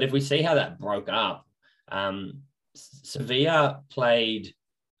 But if we see how that broke up, Sevilla played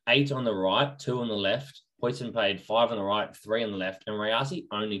 8 on the right, 2 on the left. Hoyson played 5 on the right, 3 on the left, and Rayasi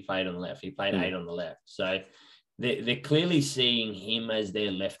only played on the left. He played 8 on the left. So they're clearly seeing him as their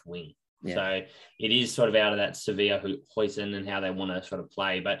left wing. Yeah. So it is sort of out of that Sevilla Hoyson and how they want to sort of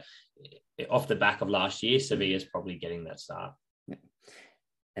play. But off the back of last year, Sevilla's probably getting that start. Yeah.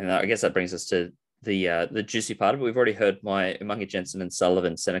 And I guess that brings us to the juicy part of it. We've already heard my Umaga Jensen and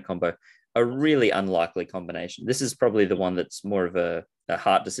Sullivan center combo, a really unlikely combination. This is probably the one that's more of a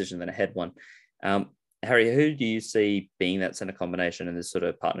heart decision than a head one. Harry, who do you see being that center combination in this sort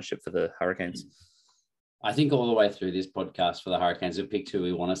of partnership for the Hurricanes? I think all the way through this podcast for the Hurricanes, we've picked who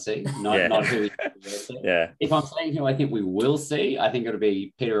we want to see, not who we want to see. Yeah. If I'm saying who I think we will see, I think it'll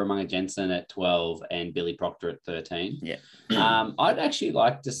be Peter Umaga Jensen at 12 and Billy Proctor at 13. Yeah. I'd actually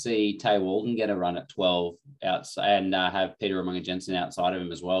like to see Tay Walden get a run at 12 outside and have Peter Umaga Jensen outside of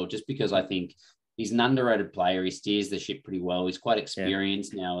him as well, just because I think he's an underrated player. He steers the ship pretty well. He's quite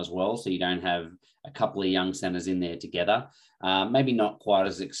experienced now as well, so you don't have a couple of young centers in there together. Maybe not quite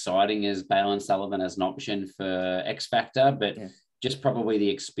as exciting as Bale and Sullivan as an option for X Factor, but just probably the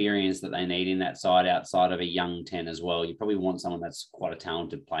experience that they need in that side outside of a young 10 as well. You probably want someone that's quite a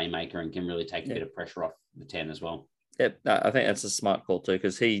talented playmaker and can really take a bit of pressure off the 10 as well. Yeah, I think that's a smart call too,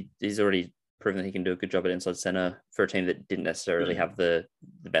 because he's already proven that he can do a good job at inside center for a team that didn't necessarily have the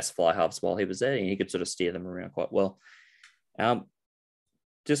best fly halves while he was there, and he could sort of steer them around quite well.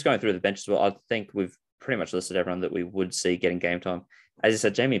 Just going through the bench as well, I think we've pretty much listed everyone that we would see getting game time. As you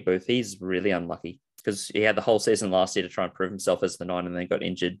said, Jamie Booth, he's really unlucky because he had the whole season last year to try and prove himself as the 9 and then got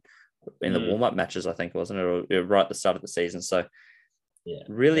injured in the warm-up matches, I think, wasn't it? Or right at the start of the season. So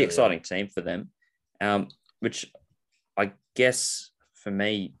really exciting team for them, which I guess for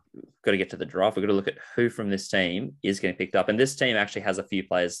me, we've got to get to the draft. We've got to look at who from this team is getting picked up. And this team actually has a few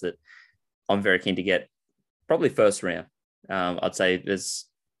players that I'm very keen to get, probably first round. I'd say there's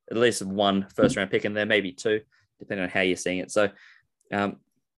at least one first round pick in there, maybe 2, depending on how you're seeing it. So,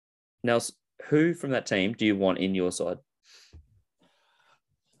 Nels, who from that team do you want in your side?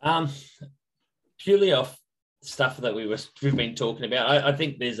 Purely off stuff that we've been talking about, I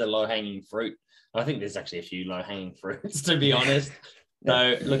think there's a low-hanging fruit. I think there's actually a few low-hanging fruits, to be honest.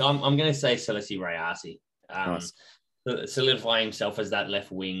 So, look, I'm going to say Celesi Rayasi. Nice. Solidifying himself as that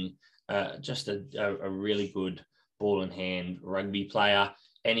left wing, just a really good ball in hand rugby player.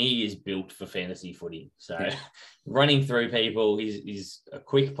 and he is built for fantasy footy. So running through people, he's a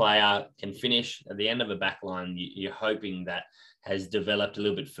quick player, can finish at the end of a back line. You're hoping that has developed a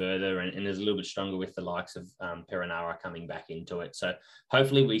little bit further and is a little bit stronger with the likes of Perenara coming back into it. So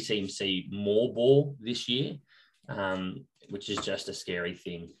hopefully we see more ball this year, which is just a scary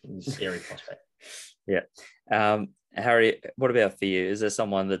thing, a scary prospect. Yeah. Harry, what about for you? Is there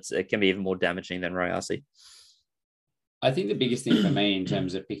someone that can be even more damaging than Royasi? I think the biggest thing for me in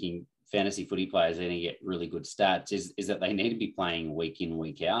terms of picking fantasy footy players that are going to get really good stats is that they need to be playing week in,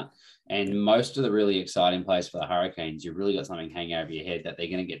 week out. And most of the really exciting players for the Hurricanes, you've really got something hanging over your head that they're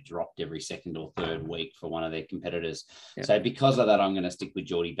going to get dropped every second or third week for one of their competitors. Yep. So because of that, I'm going to stick with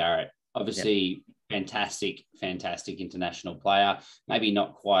Geordie Barrett. Obviously, fantastic international player. Maybe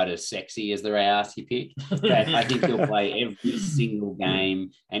not quite as sexy as the Royasi pick, but I think he'll play every single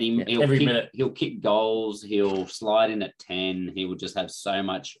game, and he'll kick goals. He'll slide in at 10. He will just have so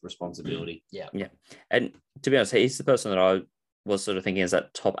much responsibility. Yeah. And to be honest, he's the person that I was sort of thinking as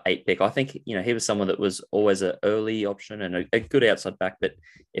that top 8 pick. I think, he was someone that was always an early option and a good outside back. But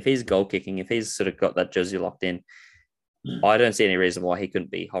if he's goal kicking, if he's sort of got that jersey locked in, I don't see any reason why he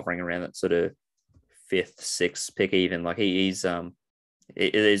couldn't be hovering around that sort of 5th, 6th pick even. Like it is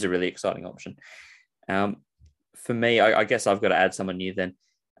a really exciting option. For me, I guess I've got to add someone new then.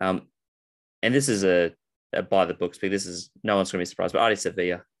 And this is a by the books pick. This is, no one's going to be surprised, but Ardie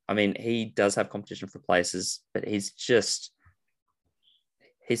Savea. I mean, he does have competition for places, but he's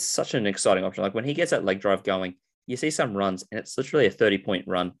such an exciting option. Like when he gets that leg drive going, you see some runs and it's literally a 30-point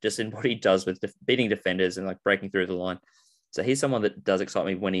run just in what he does with beating defenders and like breaking through the line. So he's someone that does excite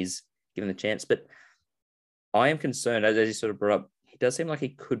me when he's given the chance. But I am concerned, as he sort of brought up, he does seem like he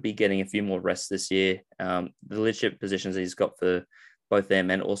could be getting a few more rests this year. The leadership positions he's got for both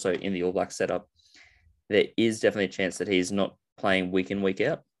them and also in the All Blacks setup, there is definitely a chance that he's not playing week in, week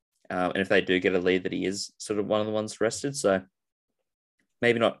out. And if they do get a lead, that he is sort of one of the ones rested. So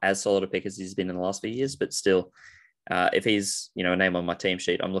maybe not as solid a pick as he's been in the last few years, but still, if he's, a name on my team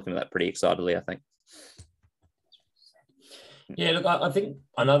sheet, I'm looking at that pretty excitedly, I think. Yeah, look, I think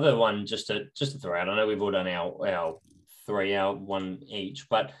another one just to throw out, I know we've all done our 3 out, 1 each,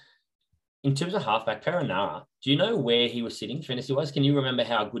 but in terms of halfback, Perenara, do you know where he was sitting fantasy-wise? Can you remember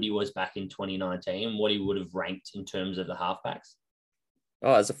how good he was back in 2019 and what he would have ranked in terms of the halfbacks?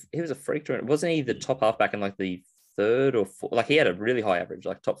 Oh, he was a freak. Wasn't he the top halfback in like the 3rd or 4th? Like he had a really high average,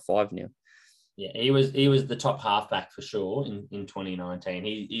 like top 5 now. Yeah, he was the top halfback for sure in 2019.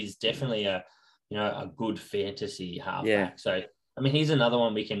 He's definitely a good fantasy halfback. Yeah. So I mean, he's another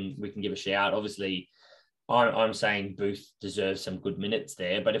one we can give a shout. Obviously, I'm saying Booth deserves some good minutes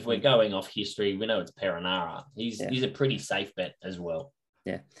there, but if we're going off history, we know it's Perenara. He's a pretty safe bet as well.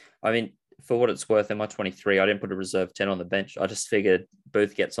 Yeah, I mean, for what it's worth, in my 23, I didn't put a reserve 10 on the bench. I just figured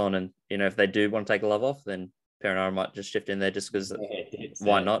Booth gets on, and if they do want to take a love off, then Perenara might just shift in there just because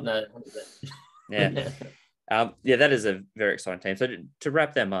why not? No. Yeah. That is a very exciting team. So to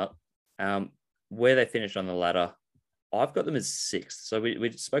wrap them up, where they finished on the ladder, I've got them as 6th. So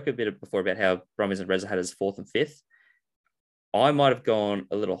we spoke a bit before about how Brumbies and Reza had as 4th and 5th. I might have gone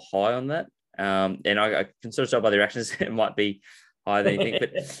a little high on that. And I can sort of tell by the reactions it might be higher than you think.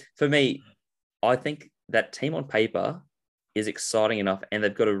 But for me, I think that team on paper is exciting enough, and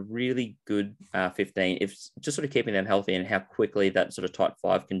they've got a really good 15. If just sort of keeping them healthy and how quickly that sort of tight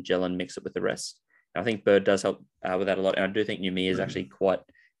 5 can gel and mix it with the rest. And I think Bird does help with that a lot, and I do think Numi is actually quite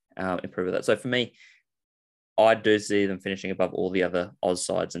improved with that. So for me, I do see them finishing above all the other Oz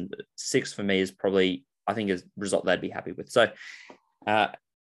sides, and 6 for me is probably, I think, a result they'd be happy with. So,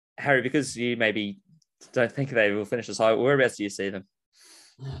 Harry, because you maybe don't think they will finish as high, whereabouts do you see them?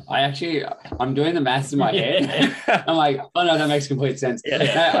 I'm doing the maths in my head. I'm like, oh no, that makes complete sense.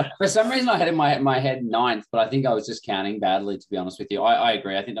 Yeah. For some reason, I had in my head 9th, but I think I was just counting badly, to be honest with you. I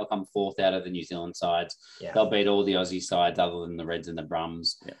agree. I think they'll come 4th out of the New Zealand sides. Yeah. They'll beat all the Aussie sides other than the Reds and the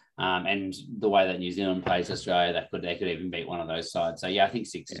Brums. Yeah. And the way that New Zealand plays Australia, they could even beat one of those sides. So yeah, I think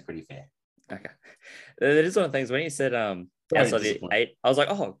 6 is pretty fair. Okay. That is one of the things when you said outside the 8, I was like,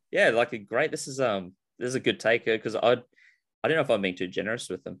 oh yeah, like great. This is a good take, because I don't know if I'm being too generous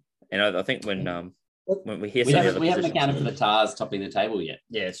with them. And I think when we hear we haven't accounted for the Tars topping the table yet.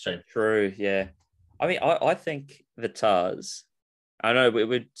 Yeah, it's true. True, yeah. I mean, I think the Tars, I know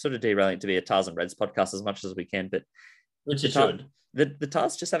we're sort of derailing it to be a Tars and Reds podcast as much as we can, but which it should. The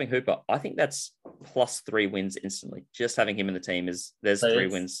Tars just having Hooper, I think that's +3 wins instantly. Just having him in the team there's 3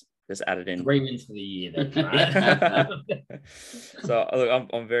 wins just added in. 3 wins for the year, then, right? So look,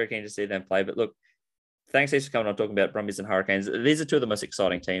 I'm very keen to see them play. But look, thanks for coming on talking about Brumbies and Hurricanes. These are 2 of the most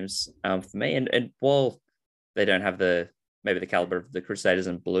exciting teams for me. And while they don't have the maybe the caliber of the Crusaders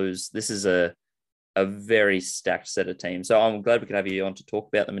and Blues, this is a very stacked set of teams. So I'm glad we could have you on to talk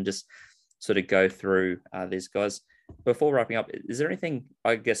about them and just sort of go through these guys. Before wrapping up, is there anything,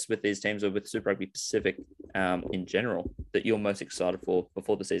 I guess, with these teams or with Super Rugby Pacific in general that you're most excited for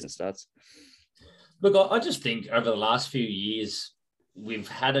before the season starts? Look, I just think over the last few years, we've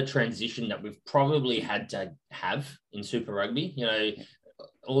had a transition that we've probably had to have in Super Rugby. You know,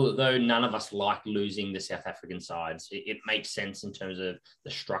 although none of us like losing the South African sides, it makes sense in terms of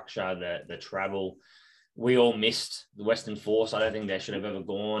the structure, the travel. We all missed the Western Force. I don't think they should have ever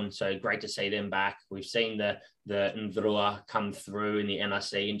gone. So great to see them back. We've seen the Ndrua come through in the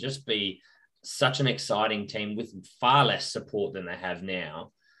NRC and just be such an exciting team with far less support than they have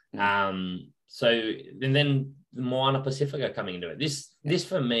now. So and then the Moana Pacifica coming into it. This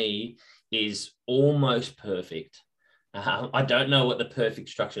for me is almost perfect. I don't know what the perfect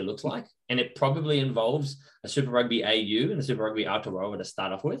structure looks like, and it probably involves a Super Rugby AU and a Super Rugby Aotearoa to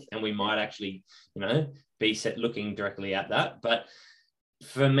start off with, and we might actually, be looking directly at that. But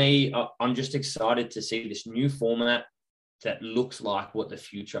for me, I'm just excited to see this new format that looks like what the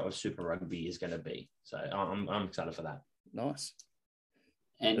future of Super Rugby is going to be. So I'm excited for that. Nice.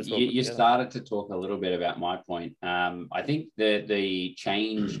 And you started to talk a little bit about my point. I think the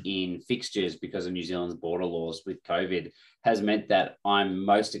change in fixtures because of New Zealand's border laws with COVID has meant that I'm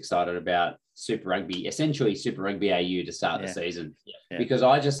most excited about Super Rugby, essentially Super Rugby AU to start the season. Yeah. Because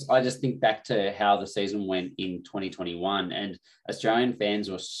I just think back to how the season went in 2021, and Australian fans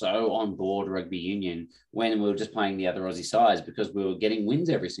were so on board rugby union when we were just playing the other Aussie sides because we were getting wins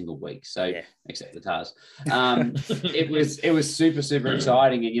every single week. So except the Tars, it was super, super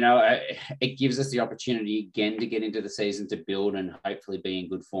exciting. And, it gives us the opportunity again to get into the season to build and hopefully be in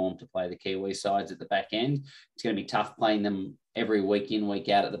good form to play the Kiwi sides at the back end. It's going to be tough playing them every week in, week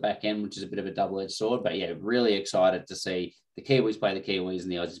out at the back end, which is a bit of a double-edged sword. But really excited to see the Kiwis play the Kiwis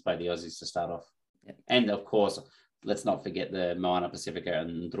and the Aussies play the Aussies to start off. Yeah. And of course, let's not forget the Moana Pacifica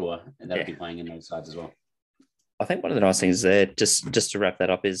and Ndrua, and they'll be playing in those sides as well. I think one of the nice things there, just to wrap that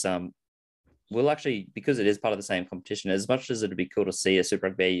up, is we'll actually, because it is part of the same competition, as much as it'd be cool to see a Super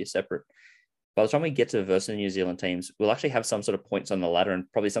Rugby AU separate, by the time we get to versus the New Zealand teams, we'll actually have some sort of points on the ladder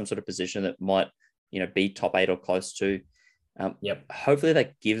and probably some sort of position that might, be top 8 or close to. Hopefully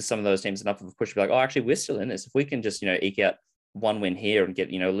that gives some of those teams enough of a push to be like, oh, actually, we're still in this. If we can just, eke out one win here and get,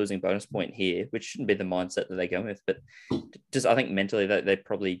 losing bonus point here, which shouldn't be the mindset that they go with. But just, I think mentally they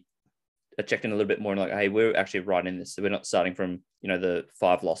probably are checking a little bit more and like, hey, we're actually right in this. So we're not starting from, the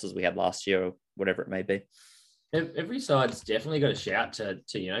 5 losses we had last year or whatever it may be. Every side's definitely got a shout to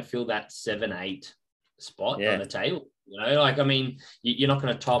fill that 7-8 spot on the table. You're not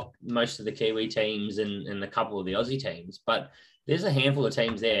going to top most of the Kiwi teams and a couple of the Aussie teams, but there's a handful of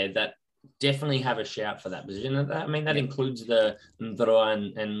teams there that definitely have a shout for that position. That includes the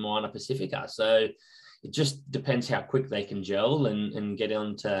Ndrua and Moana Pacifica. So it just depends how quick they can gel and get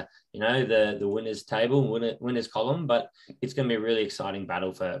onto, the winners table, winners column. But it's going to be a really exciting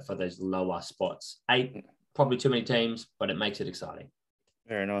battle for those lower spots. 8, probably too many teams, but it makes it exciting.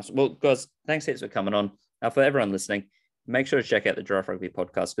 Very nice. Well, guys, thanks heaps for coming on. For everyone listening, make sure to check out the Giraffe Rugby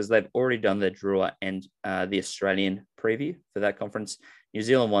podcast because they've already done their Drua and the Australian preview for that conference. New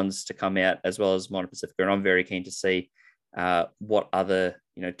Zealand ones to come out as well as Moana Pacifica, and I'm very keen to see what other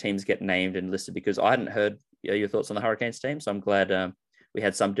teams get named and listed because I hadn't heard your thoughts on the Hurricanes team, so I'm glad we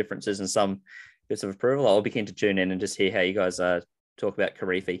had some differences and some bits of approval. I'll be keen to tune in and just hear how you guys talk about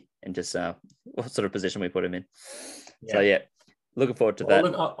Kirifi and just what sort of position we put him in. So looking forward to that.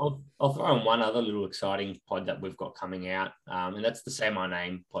 Look, I'll throw in one other little exciting pod that we've got coming out, and that's the Say My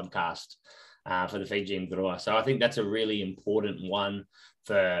Name podcast for the Fiji and Ndrua. So I think that's a really important one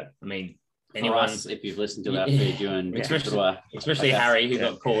for, anyone. For us, if you've listened to our Fiji and especially Harry, who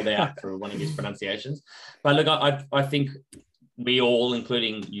got called out for one of his pronunciations. But look, I think we all,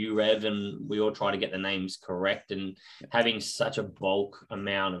 including you, Rev, and we all try to get the names correct. And having such a bulk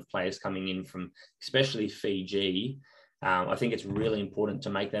amount of players coming in from, especially Fiji, I think it's really important to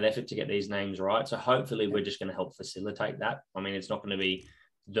make that effort to get these names right. So hopefully we're just going to help facilitate that. It's not going to be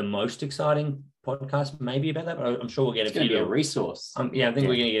the most exciting podcast maybe about that, but I'm sure we'll get a few resource. I think we're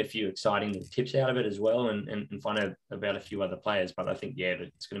going to get a few exciting tips out of it as well and find out about a few other players. But I think,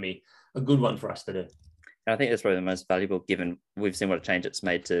 it's going to be a good one for us to do. And I think that's probably the most valuable, given we've seen what a change it's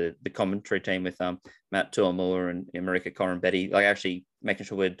made to the commentary team with Matt Tuamua and Marika Corin-Betty, like actually making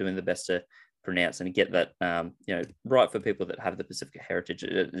sure we're doing the best to pronounce and get that, right for people that have the Pacific heritage.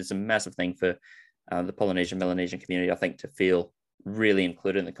 It's a massive thing for the Polynesian, Melanesian community, I think, to feel really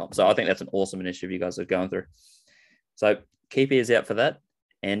included in the comp. So I think that's an awesome initiative you guys are going through. So keep ears out for that.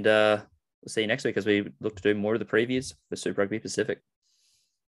 And we'll see you next week as we look to do more of the previews for Super Rugby Pacific.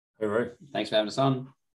 Hooroo. Thanks for having us on.